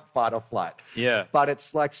want fight or flight. Yeah. But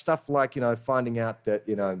it's like stuff like, finding out that,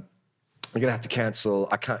 you're going to have to cancel.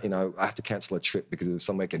 I have to cancel a trip because of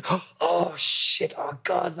some weekend. Oh, shit. Oh,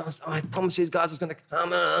 God. I promised these guys I was going to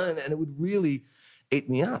come and it would really eat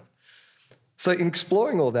me up. So in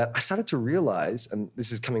exploring all that, I started to realize, and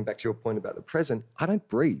this is coming back to your point about the present, I don't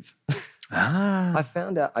breathe. I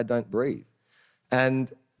found out I don't breathe.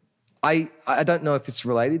 And I don't know if it's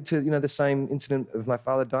related to, the same incident of my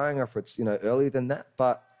father dying or if it's, earlier than that,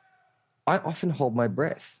 but I often hold my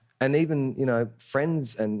breath. And even,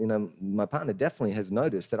 friends and, my partner definitely has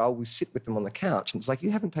noticed that I always sit with them on the couch and it's like,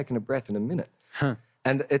 you haven't taken a breath in a minute.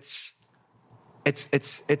 And it's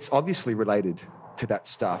obviously related to that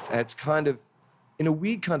stuff. And it's kind of, in a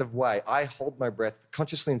weird kind of way, I hold my breath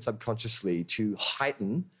consciously and subconsciously to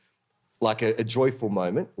heighten like a joyful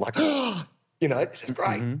moment, like, this is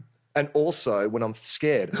great. Mm-hmm. And also when I'm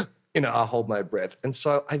scared, I hold my breath. And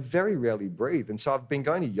so I very rarely breathe. And so I've been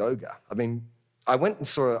going to yoga. I went and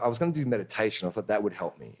I was going to do meditation. I thought that would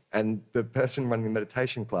help me. And the person running the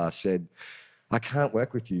meditation class said, I can't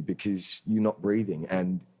work with you because you're not breathing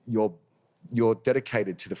and you're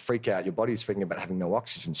dedicated to the freak out. Your body is freaking about having no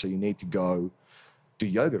oxygen. So you need to go do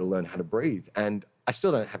yoga to learn how to breathe. And I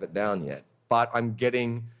still don't have it down yet, but I'm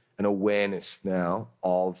getting an awareness now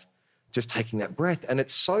of just taking that breath. And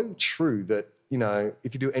it's so true that,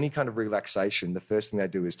 if you do any kind of relaxation, the first thing they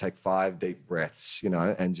do is take 5 deep breaths,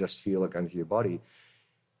 and just feel it going through your body.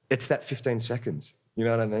 It's that 15 seconds. You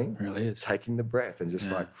know what I mean? It really is. Taking the breath and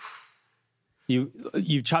just like...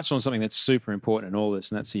 You touched on something that's super important in all this,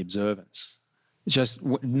 and that's the observance. Just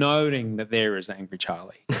noting that there is Angry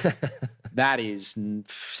Charlie. That is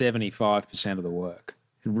 75% of the work.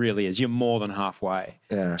 It really is. You're more than halfway.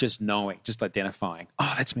 Yeah. Just knowing, just identifying,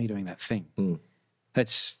 oh, that's me doing that thing. Mm.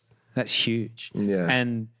 That's huge. Yeah.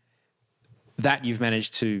 And that you've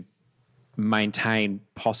managed to maintain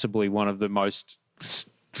possibly one of the most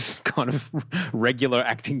kind of regular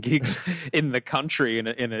acting gigs in the country in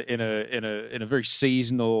a very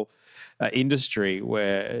seasonal industry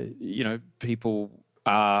where people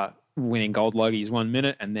are winning gold logies 1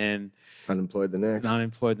 minute and then unemployed the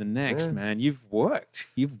next. Yeah. Man. You've worked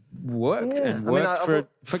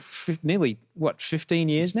for nearly 15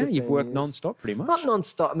 years now. 15 You've worked years. Non-stop pretty much. Not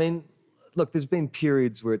non-stop. Look, there's been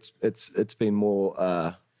periods where it's been more.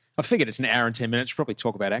 I figured it's an hour and 10 minutes. Probably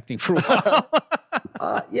talk about acting for a while.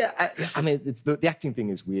 It's the acting thing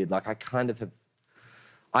is weird. Like I kind of have.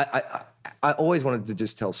 I always wanted to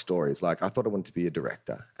just tell stories. Like I thought I wanted to be a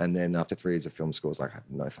director, and then after 3 years of film school, I was like, I have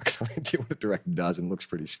no fucking idea what a director does, and it looks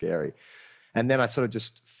pretty scary. And then I sort of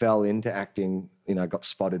just fell into acting. I got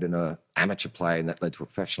spotted in an amateur play, and that led to a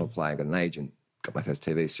professional play. I got an agent, got my first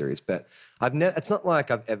TV series. But it's not like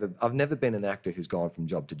I've never been an actor who's gone from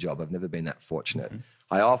job to job. I've never been that fortunate. Mm-hmm.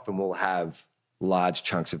 I often will have large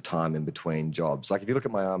chunks of time in between jobs. Like if you look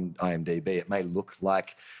at my IMDb, it may look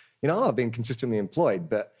like, I've been consistently employed,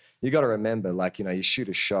 but you got to remember, like, you shoot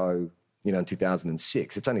a show, in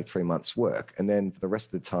 2006, it's only 3 months work. And then for the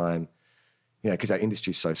rest of the time, because our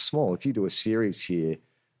industry is so small, if you do a series here,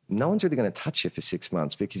 no one's really going to touch you for 6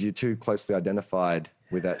 months because you're too closely identified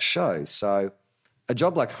with that show. So a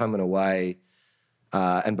job like Home and Away,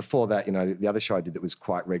 and before that, the other show I did that was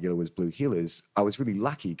quite regular was Blue Heelers. I was really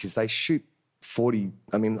lucky because they shoot Home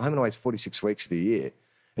and Away is 46 weeks of the year.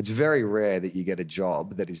 It's very rare that you get a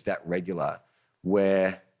job that is that regular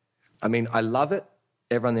where, I love it.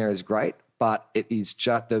 Everyone there is great, but it is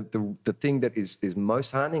just the thing that is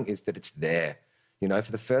most heartening is that it's there.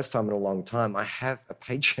 For the first time in a long time, I have a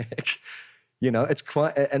paycheck. It's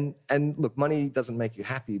quite, and look, money doesn't make you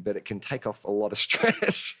happy, but it can take off a lot of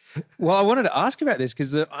stress. Well, I wanted to ask about this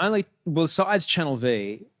because besides Channel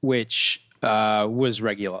V, which was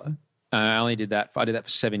regular, I did that for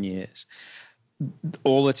 7 years.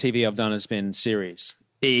 All the TV I've done has been series,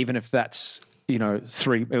 even if that's,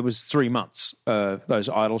 it was 3 months, those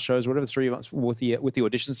Idol shows, whatever, 3 months with the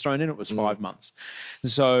auditions thrown in, it was 5 months.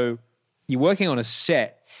 So you're working on a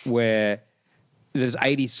set where there's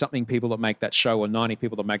 80-something people that make that show or 90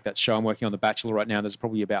 people that make that show. I'm working on The Bachelor right now. There's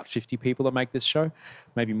probably about 50 people that make this show,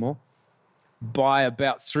 maybe more. by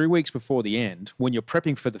about 3 weeks before the end, when you're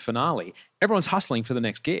prepping for the finale, everyone's hustling for the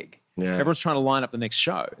next gig. Yeah. Everyone's trying to line up the next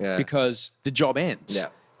show because the job ends. Yeah.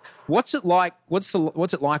 What's it like? What's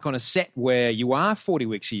it like on a set where you are 40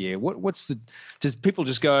 weeks a year? Does people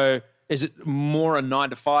just go? Is it more a 9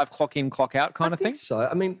 to 5 clock in, clock out kind of thing? So,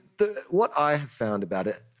 I mean, what I have found about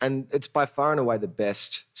it, and it's by far and away the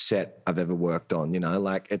best set I've ever worked on.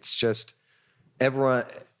 Like it's just everyone,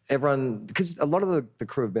 because a lot of the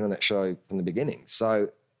crew have been on that show from the beginning, so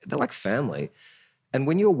they're like family. And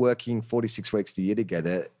when you're working 46 weeks a year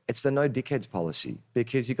together, it's the no dickheads policy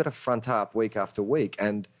because you've got to front up week after week.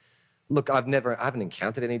 And look, I haven't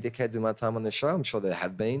encountered any dickheads in my time on the show. I'm sure there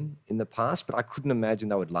have been in the past, but I couldn't imagine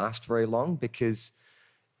they would last very long because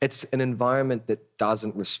it's an environment that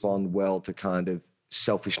doesn't respond well to kind of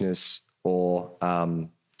selfishness or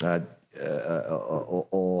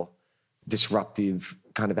disruptive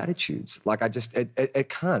kind of attitudes. Like it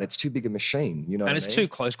can't. It's too big a machine, you know. And it's too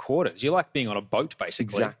close quarters. You're like being on a boat,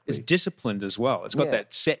 basically. Exactly. It's disciplined as well. It's got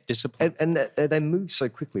that set discipline. And they move so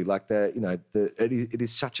quickly. Like it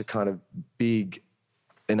is such a kind of big,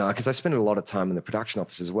 because I spend a lot of time in the production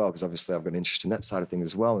office as well, because obviously I've got an interest in that side of things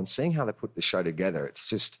as well. And seeing how they put the show together,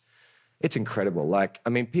 it's incredible. Like, I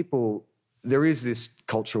mean, there is this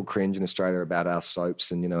cultural cringe in Australia about our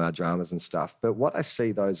soaps and, our dramas and stuff. But what I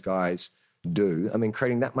see those guys do, I mean,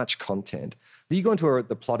 creating that much content. You go into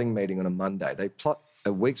the plotting meeting on a Monday, they plot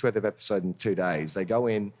a week's worth of episode in 2 days. They go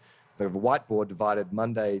in, they have a whiteboard divided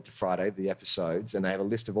Monday to Friday, the episodes, and they have a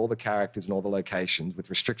list of all the characters and all the locations with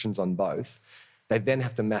restrictions on both. They then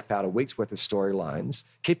have to map out a week's worth of storylines,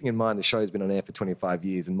 keeping in mind the show's been on air for 25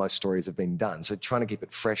 years and most stories have been done. So trying to keep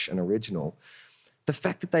it fresh and original. The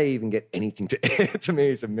fact that they even get anything to air to me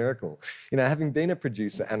is a miracle. Having been a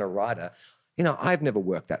producer and a writer, I've never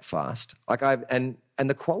worked that fast. Like and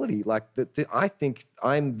the quality, like I think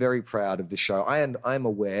I'm very proud of the show. I'm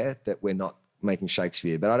aware that we're not making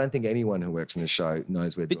Shakespeare, but I don't think anyone who works on the show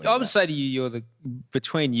knows we're doing I would that. say to you,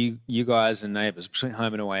 between you guys and Neighbours, between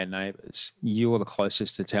Home and Away and Neighbours, you're the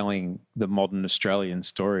closest to telling the modern Australian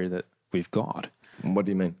story that we've got. What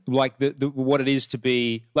do you mean? Like what it is to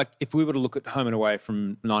be, like if we were to look at Home and Away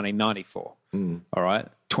from 1994, all right,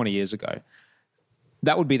 20 years ago,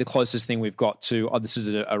 that would be the closest thing we've got to, this is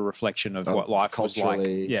a reflection of what life was like.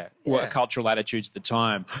 Yeah. What cultural attitudes at the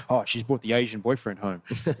time. Oh, she's brought the Asian boyfriend home.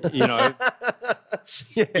 The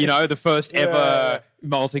first ever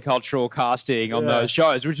multicultural casting on those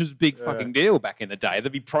shows, which was a big fucking deal back in the day.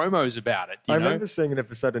 There'd be promos about it. I remember seeing an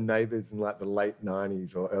episode of Neighbours in like the late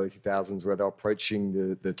 90s or early 2000s where they were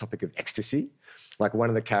approaching the topic of ecstasy. Like one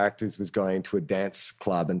of the characters was going to a dance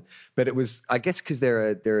club, but it was, I guess, because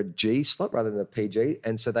they're a G slot rather than a PG,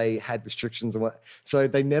 and so they had restrictions on so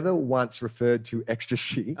they never once referred to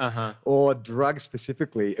ecstasy or drugs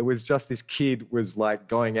specifically. It was just this kid was like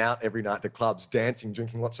going out every night to clubs, dancing,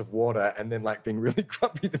 drinking lots of water, and then like being really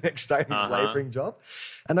grumpy the next day in his labouring job.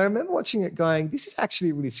 And I remember watching it going, this is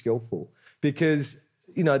actually really skillful because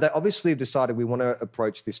they obviously have decided we want to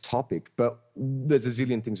approach this topic, but there's a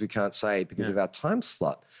zillion things we can't say because of our time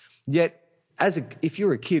slot. Yet, if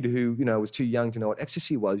you're a kid who, was too young to know what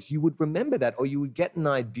ecstasy was, you would remember that or you would get an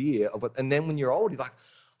idea of it. And then when you're old, you're like,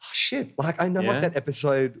 oh, shit, like I know what that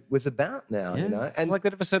episode was about now, And it's like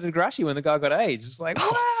that episode of Degrassi when the guy got AIDS. It's like,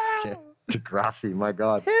 wow. Degrassi, my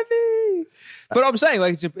God. Heavy. But I'm saying,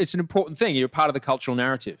 like, it's an important thing. You're part of the cultural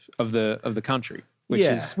narrative of the country.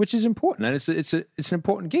 Which is important, and it's an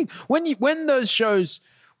important gig. When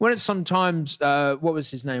it's sometimes what was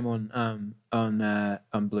his name on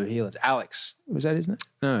Blue Heelers? Alex, was that his name?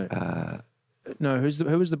 No, no.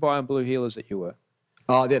 Who was the guy on Blue Heelers that you were?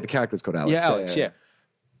 Oh, yeah, the character was called Alex. Yeah, Alex. Yeah.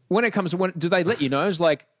 When it comes to do they let you know? It's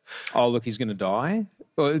like, oh, look, he's going to die.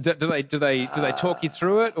 Or do they talk you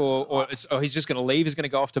through it, or he's just going to leave? He's going to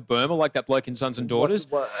go off to Burma like that bloke in Sons and Daughters.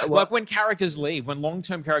 Like when characters leave, when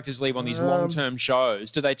long-term characters leave on these long-term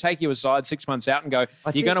shows, do they take you aside 6 months out and go,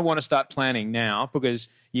 you're going to want to start planning now because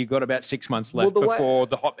you've got about 6 months left before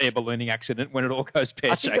the hot air ballooning accident when it all goes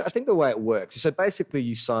pear-shaped? I think the way it works is so basically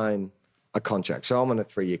you sign a contract. So I'm on a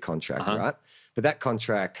 3-year contract, right? But that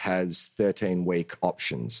contract has 13-week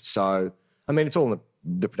options. So, I mean, it's all in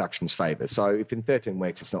the production's favour. So if in 13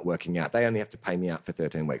 weeks it's not working out, they only have to pay me out for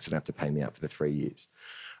 13 weeks. They don't have to pay me out for the 3 years.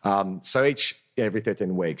 So every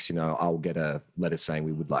 13 weeks, I'll get a letter saying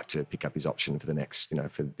we would like to pick up his option for the next,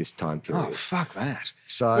 for this time period. Oh, fuck that.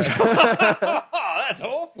 So that's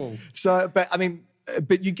awful. So,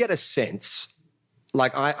 but you get a sense,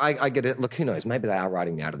 like I get it. Look, who knows? Maybe they are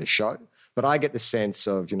writing me out of the show. But I get the sense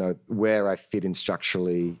of, where I fit in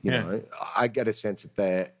structurally, I get a sense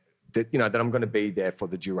that that I'm going to be there for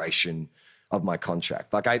the duration of my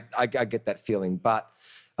contract. Like I get that feeling, but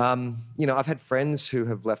you know, I've had friends who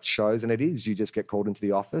have left shows, and you just get called into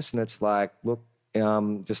the office, and it's like, look,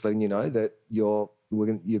 just letting you know that we're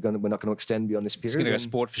not going to extend beyond this period. It's going to go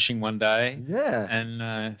sport fishing one day, and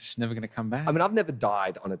it's never going to come back. I mean, I've never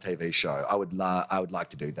died on a TV show. I would like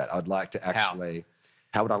to do that. I would like to actually.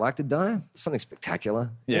 How would I like to die? Something spectacular.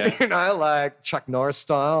 Yeah. You know, like Chuck Norris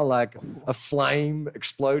style, like a flame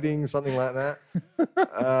exploding, something like that.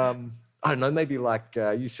 I don't know, maybe like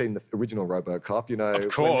you've seen the original RoboCop, you know, of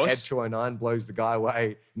course. When Ed 209 blows the guy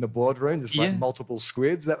away in the boardroom, just like multiple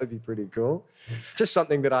squids. That would be pretty cool. Just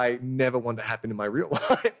something that I never want to happen in my real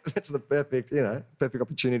life. That's the perfect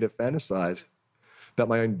opportunity to fantasize about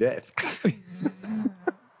my own death.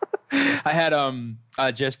 I had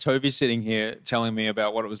Jess Tovey sitting here telling me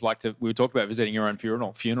about what it was like we were talking about visiting your own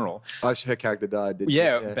funeral. Oh, her character died, did she?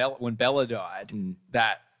 When Bella died,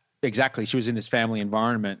 exactly, she was in this family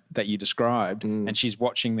environment that you described, and she's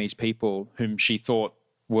watching these people whom she thought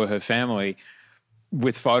were her family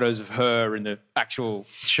with photos of her in the actual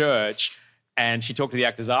church. And she talked to the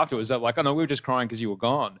actors afterwards. They're like, oh, no, we were just crying because you were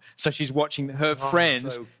gone. So she's watching her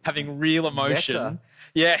friends having real emotion. Meta.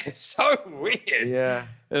 Yeah, it's so weird. Yeah.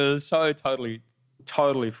 It was so totally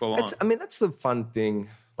full on. I mean, that's the fun thing.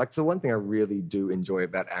 Like, the one thing I really do enjoy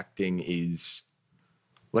about acting is,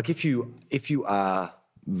 like, if you are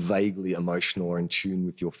vaguely emotional or in tune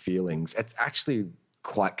with your feelings, it's actually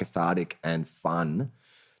quite cathartic and fun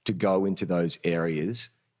to go into those areas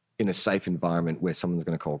in a safe environment where someone's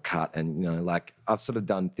going to call cut. And, you know, like, I've sort of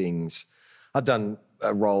done things, I've done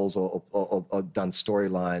roles or done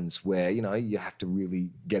storylines where, you know, you have to really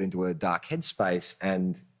get into a dark headspace,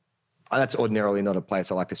 and that's ordinarily not a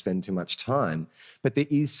place I like to spend too much time. But there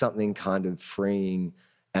is something kind of freeing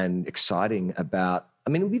and exciting about,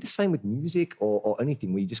 I mean, it would be the same with music or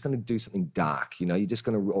anything where you're just going to do something dark, you know, you're just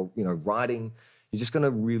going to, you know, writing, you're just going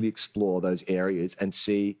to really explore those areas and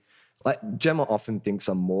see. Like, Gemma often thinks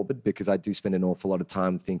I'm morbid because I do spend an awful lot of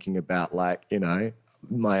time thinking about, like, you know,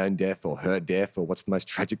 my own death or her death, or what's the most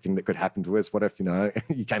tragic thing that could happen to us. What if, you know,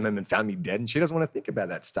 you came home and found me dead? And she doesn't want to think about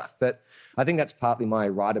that stuff. But I think that's partly my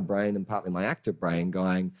writer brain and partly my actor brain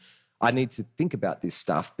going, I need to think about this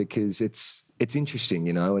stuff because it's interesting,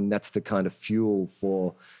 you know, and that's the kind of fuel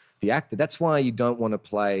for the actor. That's why you don't want to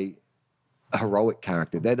play a heroic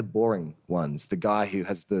character. They're the boring ones. The guy who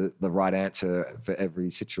has the right answer for every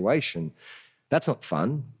situation. That's not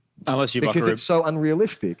fun. Unless you because it's so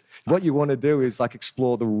unrealistic. What you want to do is, like,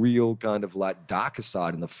 explore the real kind of, like, darker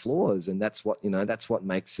side and the flaws, and that's what, you know, that's what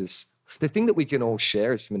makes us. The thing that we can all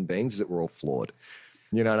share as human beings is that we're all flawed.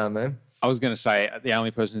 You know what I mean? I was going to say the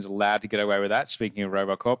only person who's allowed to get away with that, speaking of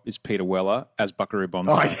RoboCop, is Peter Weller as Buckaroo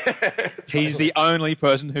Banzai. Oh, yeah. Totally. He's the only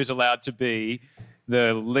person who's allowed to be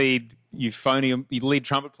the lead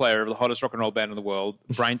trumpet player of the hottest rock and roll band in the world,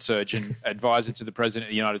 brain surgeon, advisor to the President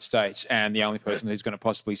of the United States, and the only person who's going to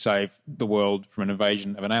possibly save the world from an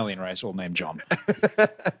invasion of an alien race, all named John.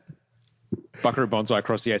 Buckaroo Banzai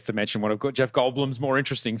across the eighth dimension, one of Jeff Goldblum's more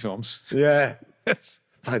interesting films. Yeah.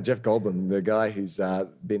 Jeff Goldblum, the guy who's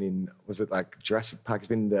been in, was it like Jurassic Park? He's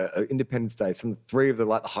been in the Independence Day, three of the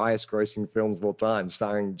like highest grossing films of all time,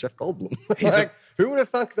 starring Jeff Goldblum. Who would have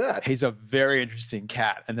thunk that? He's a very interesting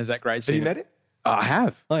cat, and there's that great scene. Have you met him? I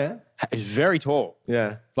have. Oh yeah. He's very tall.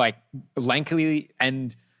 Yeah. Like lankily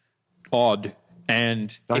and odd,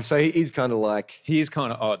 and so he is kind of like. He is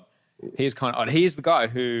kind of odd. He is kind of odd. He is the guy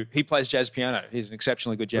who plays jazz piano. He's an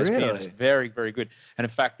exceptionally good jazz pianist. Very, very good. And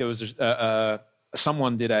in fact, there was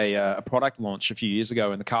someone did a product launch a few years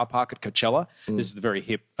ago in the car park at Coachella. This is the very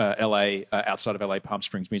hip LA, outside of LA, Palm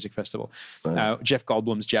Springs Music Festival. Jeff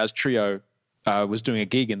Goldblum's jazz trio was doing a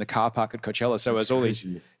gig in the car park at Coachella. So as all these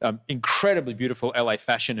incredibly beautiful LA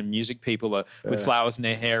fashion and music people with flowers in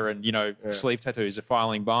their hair and, you know, sleeve tattoos are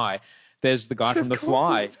filing by. There's the guy from The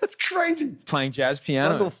Fly. That's crazy. Playing jazz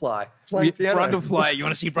piano. Brundlefly. Playing piano. Brundlefly. You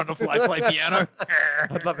want to see Brundlefly play piano?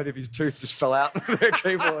 I'd love it if his tooth just fell out on the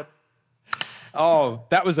keyboard. Oh,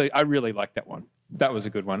 I really liked that one. That was a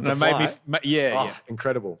good one. The and it Fly? made me, yeah.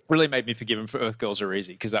 Incredible. Really made me forgive him for Earth Girls Are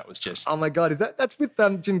Easy, because that was just. Oh my God, that's with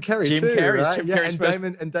Jim Carrey too, right? Jim Carrey's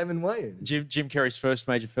and Damon Wayans. Jim Carrey's first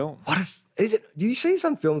major film. What if is it? Do you see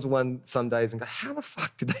some films some days and go, how the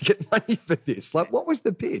fuck did they get money for this? Like, what was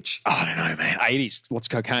the pitch? I don't know, man. 80s, lots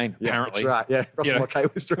of cocaine. Apparently, that's right. Yeah, Russell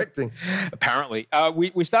McKay was directing. Apparently,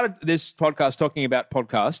 we started this podcast talking about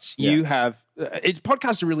podcasts. Yeah. You have.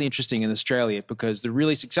 Podcasts are really interesting in Australia because the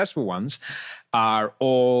really successful ones are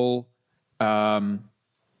all repurposed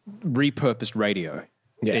radio.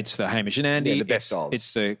 Yeah. It's the Hamish and Andy. The best of.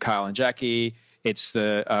 It's the Kyle and Jackie. It's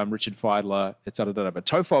the Richard Feidler. It's but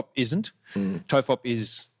Tofop isn't. Tofop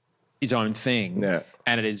is its own thing, Yeah.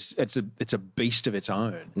 and it's a beast of its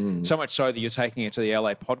own. So much so that you're taking it to the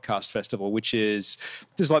LA Podcast Festival, which is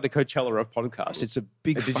like the Coachella of podcasts. It's a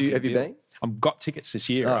big. Have you fucking been? deal. I've got tickets this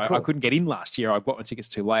year. Oh, cool. I couldn't get in last year. I bought my tickets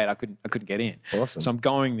too late. I couldn't get in. Awesome. So I'm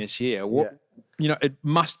going this year. It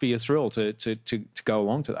must be a thrill to go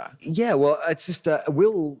along to that. Yeah, well, it's just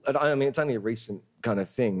Will. I mean, it's only a recent kind of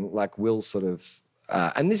thing. Like Will sort of,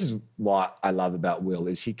 and this is what I love about Will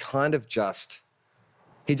is he kind of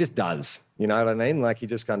he just does. You know what I mean? Like he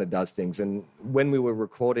just kind of does things. And when we were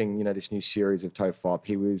recording, this new series of Tofop,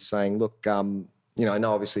 he was saying, "Look, I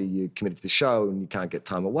know obviously you're committed to the show and you can't get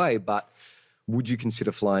time away, but would you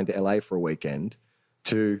consider flying to LA for a weekend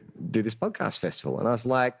to do this podcast festival?" And I was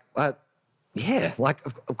like, yeah, like,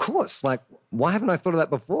 of course. Like, why haven't I thought of that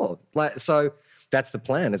before? Like, so that's the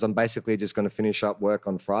plan is I'm basically just going to finish up work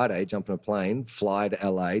on Friday, jump on a plane, fly to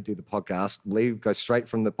LA, do the podcast, leave, go straight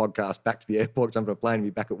from the podcast back to the airport, jump on a plane and be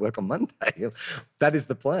back at work on Monday. That is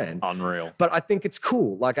the plan. Unreal. But I think it's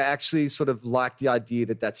cool. Like, I actually sort of like the idea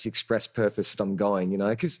that that's the express purpose that I'm going,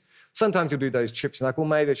 because sometimes you'll do those trips and like, well,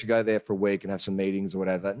 maybe I should go there for a week and have some meetings or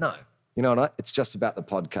whatever. No, you know what? It's just about the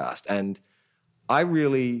podcast. And I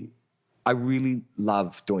really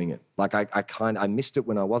love doing it. Like I missed it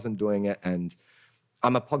when I wasn't doing it. And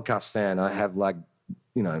I'm a podcast fan. I have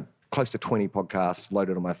close to 20 podcasts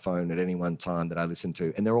loaded on my phone at any one time that I listen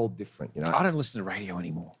to. And they're all different, I don't listen to radio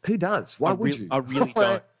anymore. Who does? Why would you? I really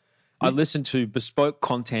don't. I listen to bespoke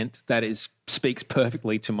content that speaks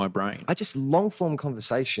perfectly to my brain. I just long form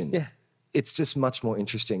conversation. Yeah. It's just much more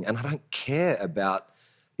interesting. And I don't care about,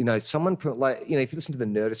 someone put if you listen to the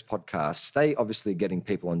Nerdist podcasts, they obviously are getting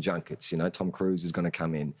people on junkets. Tom Cruise is going to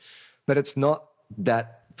come in, but it's not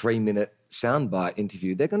that 3-minute soundbite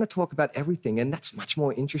interview. They're going to talk about everything. And that's much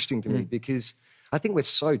more interesting to me because I think we're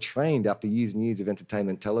so trained after years and years of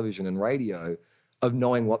entertainment, television and radio of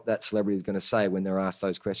knowing what that celebrity is going to say when they're asked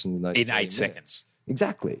those questions in those in 3 8 minutes. seconds.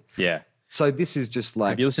 Exactly. Yeah. So this is just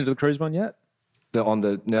like Have you listened to the Cruise one yet? on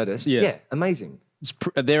the Nerdist. Yeah. Amazing.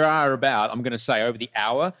 There are I'm going to say, over the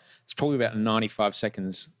hour, it's probably about 95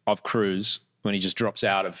 seconds of Cruise when he just drops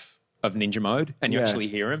out of ninja mode and you actually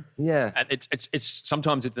hear him. Yeah. And it's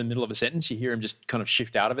sometimes at the middle of a sentence, you hear him just kind of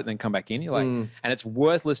shift out of it and then come back in. You're like, and it's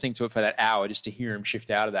worth listening to it for that hour just to hear him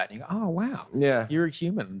shift out of that. And you go, oh, wow. Yeah. You're a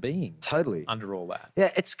human being. Totally. Under all that.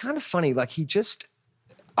 Yeah, it's kind of funny. Like he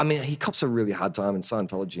cops a really hard time in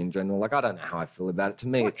Scientology in general. Like, I don't know how I feel about it. To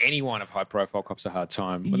me, it's Anyone of high profile cops a hard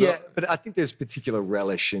time. but I think there's particular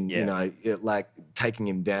relish in, like taking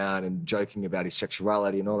him down and joking about his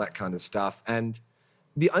sexuality and all that kind of stuff. And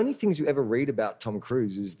the only things you ever read about Tom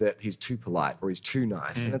Cruise is that he's too polite or he's too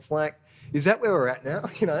nice. And it's like, is that where we're at now?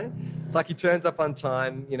 Like he turns up on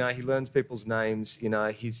time, he learns people's names,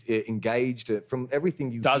 he's engaged from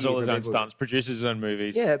everything you does hear all his from own people. stunts, produces his own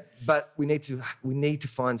movies. Yeah, but we need to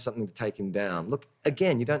find something to take him down. Look,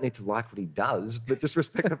 again, you don't need to like what he does, but just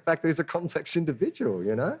respect the fact that he's a complex individual,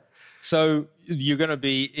 So you're going to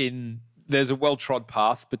be there's a well-trod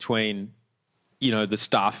path between, the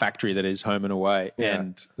star factory that is Home and Away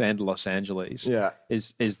and Los Angeles. Yeah.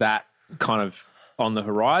 Is that kind of on the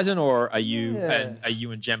horizon, or are you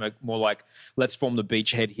and Gemma more like, let's form the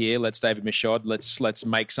beachhead here, let's David Michaud, let's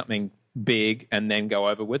make something big and then go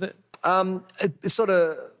over with it? It's sort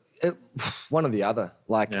of one or the other.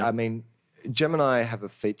 Like, I mean, Gemma and I have a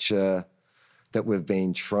feature that we've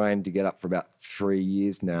been trying to get up for about 3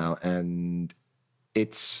 years now, and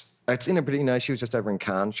it's in a pretty, she was just over in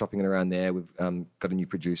Cannes shopping around there. We've got a new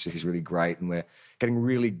producer who's really great, and we're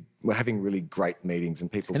having really great meetings, and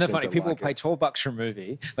people. Isn't that funny? People will pay $12 for a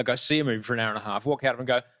movie. They go see a movie for an hour and a half, walk out of it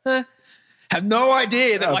and go, have no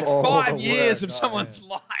idea that like 5 years of someone's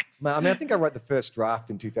life. I mean, I think I wrote the first draft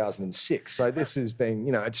in 2006, so this has been,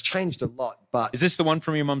 it's changed a lot. But is this the one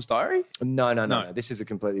from your mum's diary? No. This is a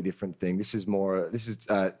completely different thing. This is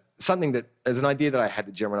something that is an idea that I had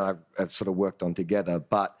that Gemma and I have sort of worked on together,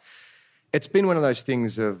 but it's been one of those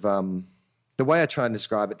things of the way I try and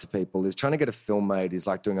describe it to people is trying to get a film made is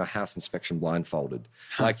like doing a house inspection blindfolded.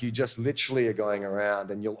 Like you just literally are going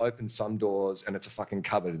around and you'll open some doors and it's a fucking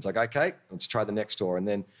cupboard. It's like, okay, let's try the next door. And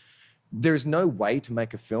then there's no way to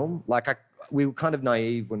make a film. We were kind of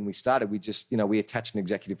naive when we started. We just, we attached an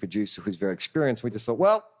executive producer who's very experienced. We just thought,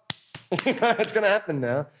 well, it's going to happen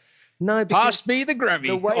now. No, because pass me the Grammy,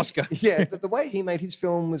 Oscar. Yeah, the way he made his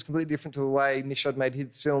film was completely different to the way Michaud made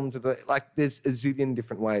his film. There's a zillion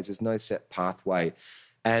different ways. There's no set pathway.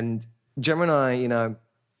 And Gemma and I,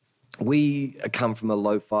 we come from a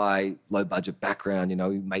lo-fi, low-budget background.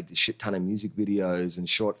 We made a shit ton of music videos and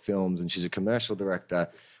short films, and she's a commercial director.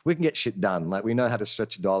 We can get shit done. Like, we know how to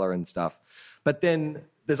stretch a dollar and stuff. But then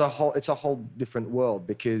it's a whole different world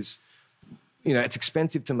because you know, it's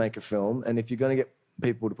expensive to make a film. And if you're going to get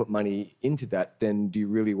people to put money into that, then do you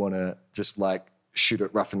really want to just like shoot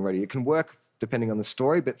it rough and ready? It can work depending on the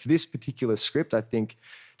story, but for this particular script, I think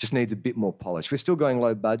just needs a bit more polish. We're still going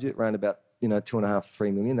low budget, around about, you know, 2.5,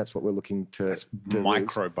 3 million. That's what we're looking to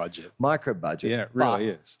Micro budget. Micro budget. Yeah, it really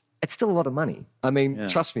is. It's still a lot of money. I mean,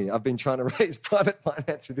 trust me, I've been trying to raise private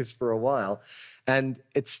finance for this for a while. And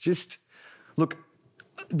it's just, look,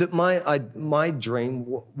 my dream,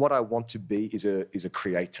 what I want to be is a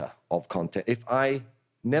creator of content. If I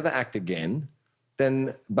never act again,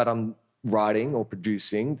 but I'm writing or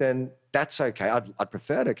producing, then that's okay. I'd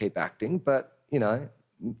prefer to keep acting, but, you know,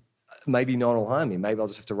 maybe no one will hire me. Maybe I'll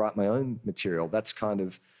just have to write my own material. That's kind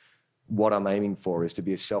of what I'm aiming for, is to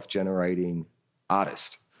be a self-generating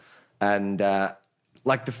artist. And I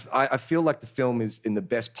feel like the film is in the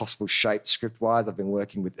best possible shape script-wise. I've been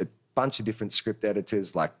working with a bunch of different script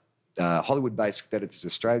editors, like Hollywood-based script editors,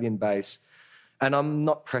 Australian-based, and I'm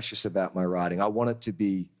not precious about my writing. I want it to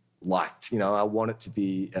be liked. You know, I want it to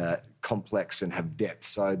be complex and have depth.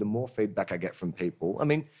 So the more feedback I get from people, I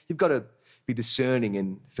mean, you've got to be discerning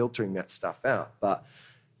and filtering that stuff out. But,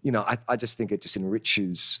 you know, I just think it just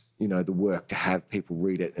enriches, you know, the work to have people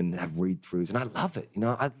read it and have read-throughs. And I love it. You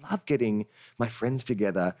know, I love getting my friends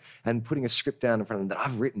together and putting a script down in front of them that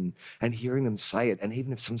I've written and hearing them say it. And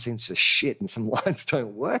even if some scenes are shit and some lines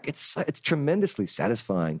don't work, it's tremendously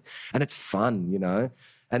satisfying and it's fun, you know.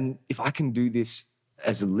 And if I can do this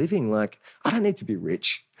as a living, like, I don't need to be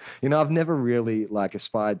rich. You know, I've never really like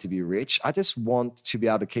aspired to be rich. I just want to be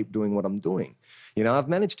able to keep doing what I'm doing. You know, I've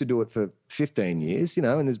managed to do it for 15 years, you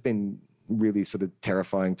know, and there's been really sort of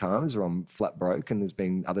terrifying times where I'm flat broke, and there's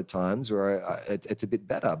been other times where it's a bit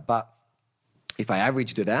better. But if I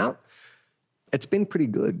averaged it out, it's been pretty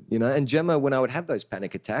good, you know. And Gemma, when I would have those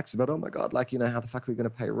panic attacks about, oh my God, like, you know, how the fuck are we going to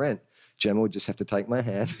pay rent? Gemma would just have to take my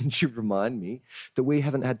hand and she'd remind me that we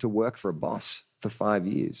haven't had to work for a boss for 5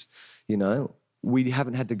 years, you know. We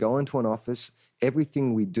haven't had to go into an office.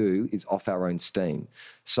 Everything we do is off our own steam.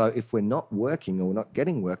 So if we're not working or we're not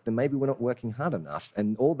getting work, then maybe we're not working hard enough.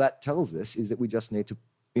 And all that tells us is that we just need to,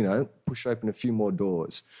 you know, push open a few more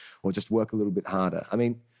doors or just work a little bit harder. I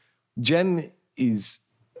mean, she's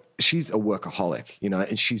a workaholic, you know,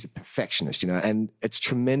 and she's a perfectionist, you know, and it's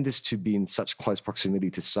tremendous to be in such close proximity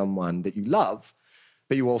to someone that you love,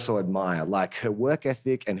 but you also admire. Like, her work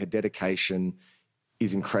ethic and her dedication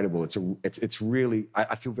is incredible. It's really,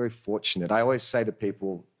 I feel very fortunate. I always say to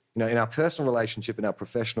people, you know, in our personal relationship, in our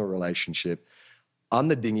professional relationship, I'm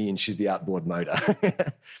the dinghy and she's the outboard motor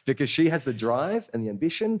because she has the drive and the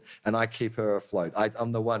ambition and I keep her afloat.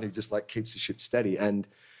 I'm the one who just like keeps the ship steady. And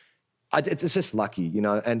it's just lucky, you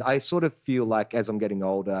know, and I sort of feel like as I'm getting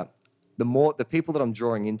older, the people that I'm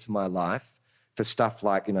drawing into my life for stuff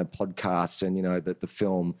like, you know, podcasts and, you know, the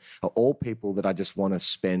film are all people that I just want to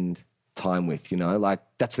spend time with, you know, like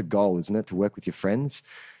that's the goal, isn't it? To work with your friends,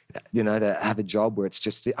 you know, to have a job where it's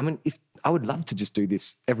just, I mean, if I would love to just do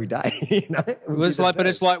this every day, you know. But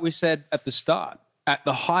it's like we said at the start, at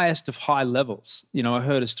the highest of high levels. You know, I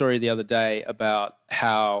heard a story the other day about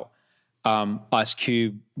how Ice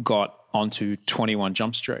Cube got onto 21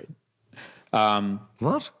 Jump Street.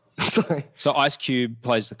 What? Sorry. So Ice Cube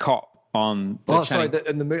plays the cop on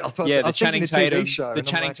the the movie. I thought, yeah, I the Channing Tatum, TV show, the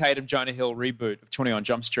Channing Tatum Jonah Hill reboot of 21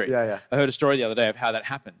 Jump Street. Yeah. I heard a story the other day of how that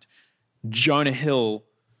happened. Jonah Hill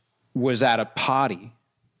was at a party,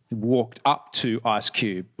 walked up to Ice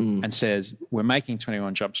Cube and says, "We're making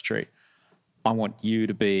 21 Jump Street. I want you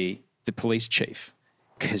to be the police chief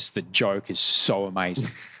because the joke is so amazing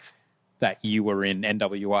that you were in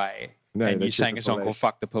NWA and you sang a song called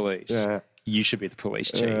Fuck the Police. Yeah. You should be the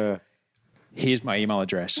police chief. Here's my email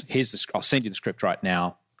address. I'll send you the script right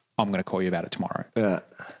now. I'm going to call you about it tomorrow." Yeah.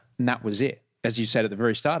 And that was it. As you said at the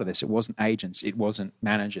very start of this, it wasn't agents, it wasn't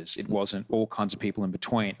managers, it wasn't all kinds of people in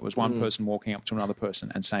between. It was one person walking up to another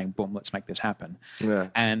person and saying, boom, let's make this happen. Yeah.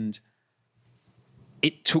 And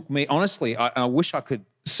it took me, honestly, I wish I could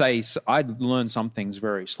say I'd learned some things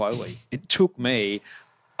very slowly. It took me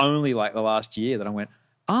only like the last year that I went,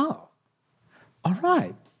 oh, all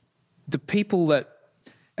right. The people that,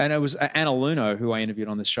 and it was Anna Luno, who I interviewed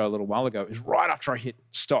on this show a little while ago, is right after I hit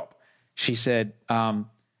stop. She said,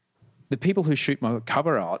 the people who shoot my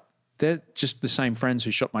cover art, they're just the same friends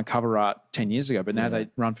who shot my cover art 10 years ago, but now they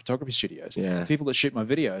run photography studios. Yeah. The people that shoot my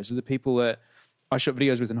videos are the people that I shot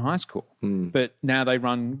videos with in high school, but now they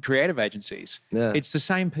run creative agencies. Yeah. It's the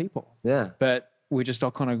same people. Yeah. But we just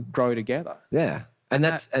all kind of grow together. Yeah. And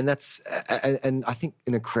I think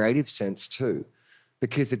in a creative sense too,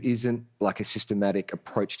 because it isn't like a systematic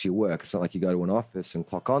approach to your work. It's not like you go to an office and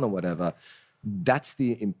clock on or whatever. That's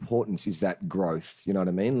the importance, is that growth. You know what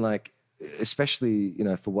I mean? Like, especially, you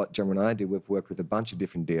know, for what Gemma and I do, we've worked with a bunch of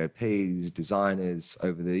different DOPs, designers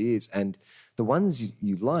over the years. And the ones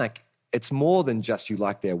you like, it's more than just you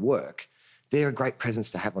like their work. They're a great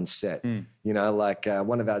presence to have on set. You know, like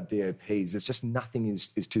one of our DOPs, there's just nothing is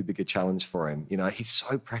too big a challenge for him. You know, he's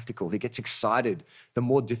so practical. He gets excited. The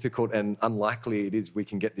more difficult and unlikely it is we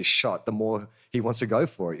can get this shot, the more he wants to go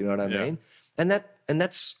for it. You know what I mean? And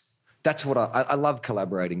that's what I love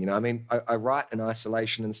collaborating. You know, I mean, I write in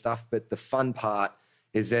isolation and stuff, but the fun part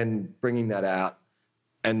is then bringing that out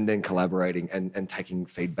and then collaborating and taking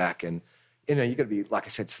feedback. And, you know, you've got to be, like I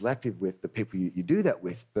said, selective with the people you do that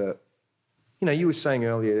with. But, you know, you were saying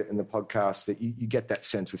earlier in the podcast that you get that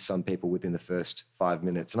sense with some people within the first 5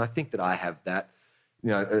 minutes. And I think that I have that.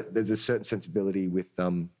 You know, there's a certain sensibility with,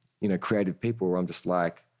 you know, creative people where I'm just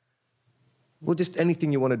like, well, just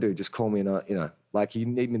anything you want to do, just call me and, you know, like you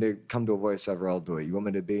need me to come to a voiceover, I'll do it. You want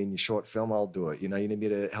me to be in your short film, I'll do it. You know, you need me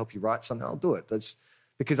to help you write something, I'll do it. That's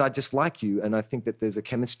because I just like you. And I think that there's a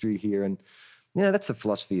chemistry here. And, you know, that's the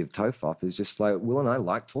philosophy of TOEFOP is just like, Will and I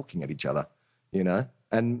like talking at each other, you know?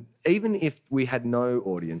 And even if we had no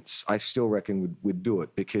audience, I still reckon we'd do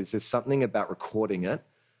it because there's something about recording it,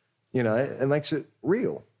 you know, it makes it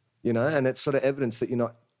real, you know, and it's sort of evidence that you're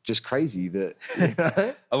not just crazy that, you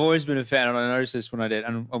know. I've always been a fan, and I noticed this when I did,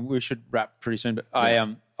 and we should wrap pretty soon,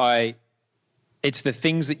 but it's the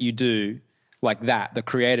things that you do like that, the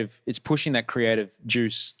creative, it's pushing that creative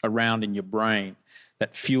juice around in your brain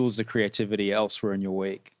that fuels the creativity elsewhere in your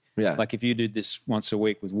week. Yeah. Like if you did this once a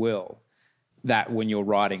week with Will, that when you're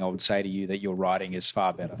writing, I would say to you that your writing is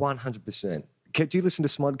far better. 100%. Do you listen to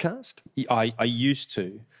Smodcast? I used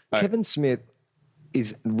to. Kevin Smith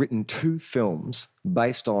is written 2 films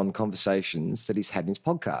based on conversations that he's had in his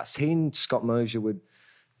podcast. He and Scott Mosier would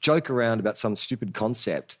joke around about some stupid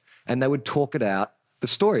concept and they would talk it out, the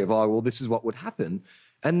story of, oh, well, this is what would happen.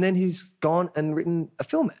 And then he's gone and written a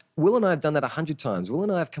film. Will and I have done that 100 times. Will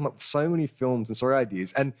and I have come up with so many films and story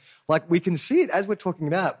ideas. And like we can see it as we're talking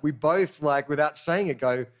it out. We both, like, without saying it,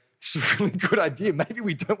 go, it's a really good idea. Maybe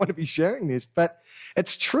we don't want to be sharing this, but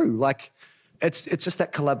it's true. Like, it's just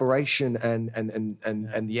that collaboration and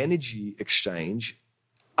the energy exchange.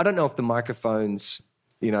 I don't know if the microphones,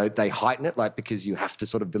 you know, they heighten it, like because you have to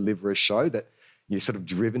sort of deliver a show that you're sort of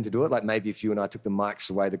driven to do it. Like maybe if you and I took the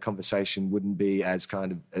mics away, the conversation wouldn't be as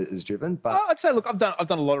kind of as driven. But I'd say, look, I've done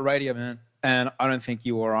a lot of radio, man, and I don't think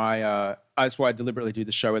you or I. That's why I deliberately do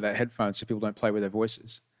the show without headphones, so people don't play with their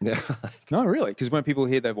voices. yeah, No, really, because when people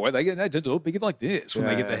hear their voice, they do it big like this. When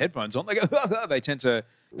they get their headphones on, they go. They tend to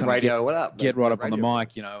kind of radio, what up? get right up on the Radio mic,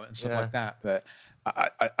 voice. you know, and stuff Yeah. like that. But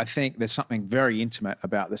I think there's something very intimate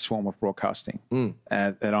about this form of broadcasting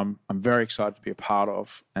that I'm very excited to be a part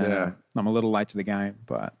of. Yeah. I'm a little late to the game,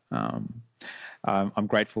 but I'm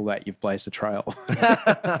grateful that you've blazed the trail.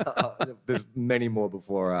 There's many more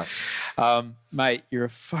before us. Mate, you're a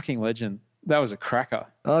fucking legend. That was a cracker.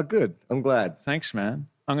 Oh, good. I'm glad. Thanks, man.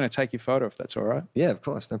 I'm going to take your photo if that's all right. Yeah, of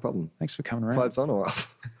course. No problem. Thanks for coming around. Clothes on or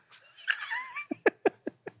off?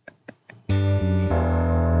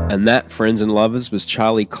 And that, friends and lovers, was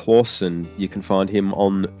Charlie Clausen. You can find him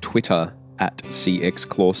on Twitter at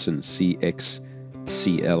CXClausen,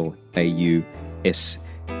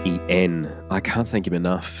 CXCLAUSEN. I can't thank him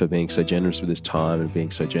enough for being so generous with his time and being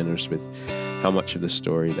so generous with how much of the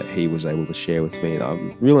story that he was able to share with me.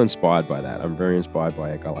 I'm really inspired by that. I'm very inspired by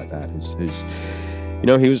a guy like that who's you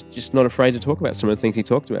know, he was just not afraid to talk about some of the things he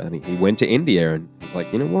talked about. And he went to India and was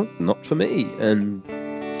like, you know what, not for me. And,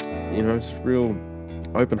 you know, it's real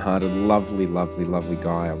open-hearted, lovely, lovely, lovely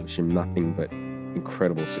guy. I wish him nothing but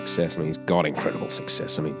incredible success. I mean, he's got incredible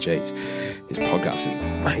success. I mean, geez, his podcast is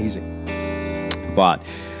amazing. But,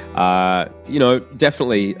 you know,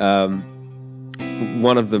 definitely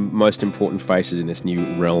one of the most important faces in this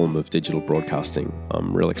new realm of digital broadcasting.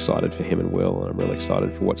 I'm real excited for him and Will, and I'm real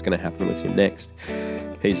excited for what's going to happen with him next.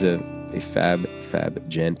 He's a fab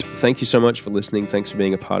gent. Thank you so much for listening. Thanks for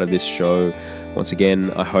being a part of this show. Once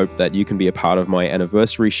again, I hope that you can be a part of my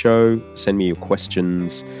anniversary show. Send me your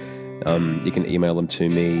questions. You can email them to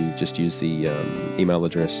me. Just use the email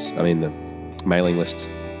address, the mailing list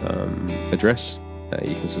address.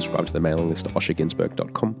 You can subscribe to the mailing list at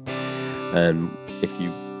osherginsberg.com. And if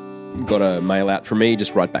you got a mail out from me,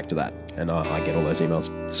 just write back to that, and I get all those emails.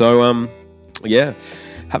 So, yeah,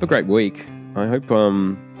 have a great week. I hope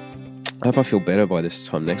I feel better by this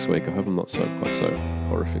time next week. I hope I'm not quite so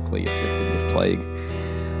horrifically afflicted with plague.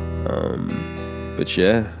 But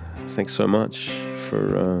yeah, thanks so much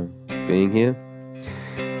for being here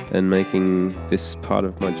and making this part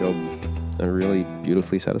of my job a really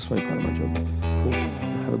beautifully satisfying part of my job. Cool.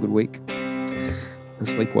 Have a good week and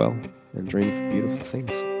sleep well and dream of beautiful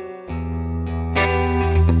things.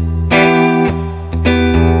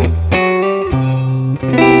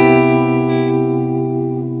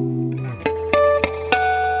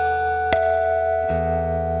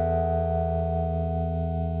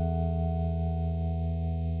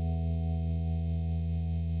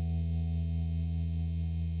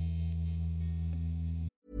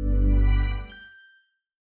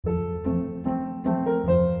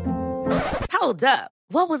 Hold up.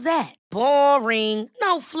 What was that? Boring.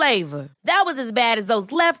 No flavor. That was as bad as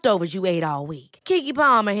those leftovers you ate all week. Keke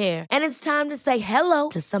Palmer here, and it's time to say hello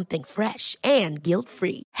to something fresh and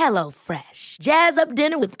guilt-free. Hello Fresh. Jazz up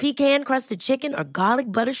dinner with pecan-crusted chicken or garlic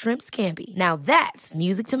butter shrimp scampi. Now that's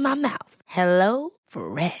music to my mouth. Hello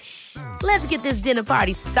Fresh. Let's get this dinner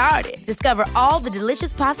party started. Discover all the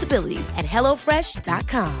delicious possibilities at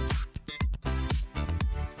hellofresh.com.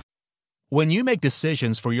 When you make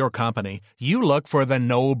decisions for your company, you look for the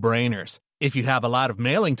no-brainers. If you have a lot of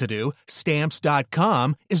mailing to do,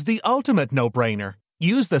 Stamps.com is the ultimate no-brainer.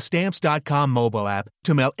 Use the Stamps.com mobile app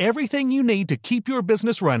to mail everything you need to keep your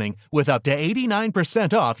business running with up to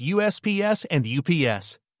 89% off USPS and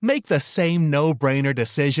UPS. Make the same no-brainer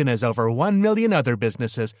decision as over 1 million other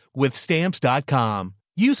businesses with Stamps.com.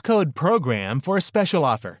 Use code PROGRAM for a special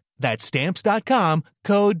offer. That's Stamps.com,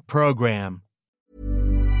 code PROGRAM.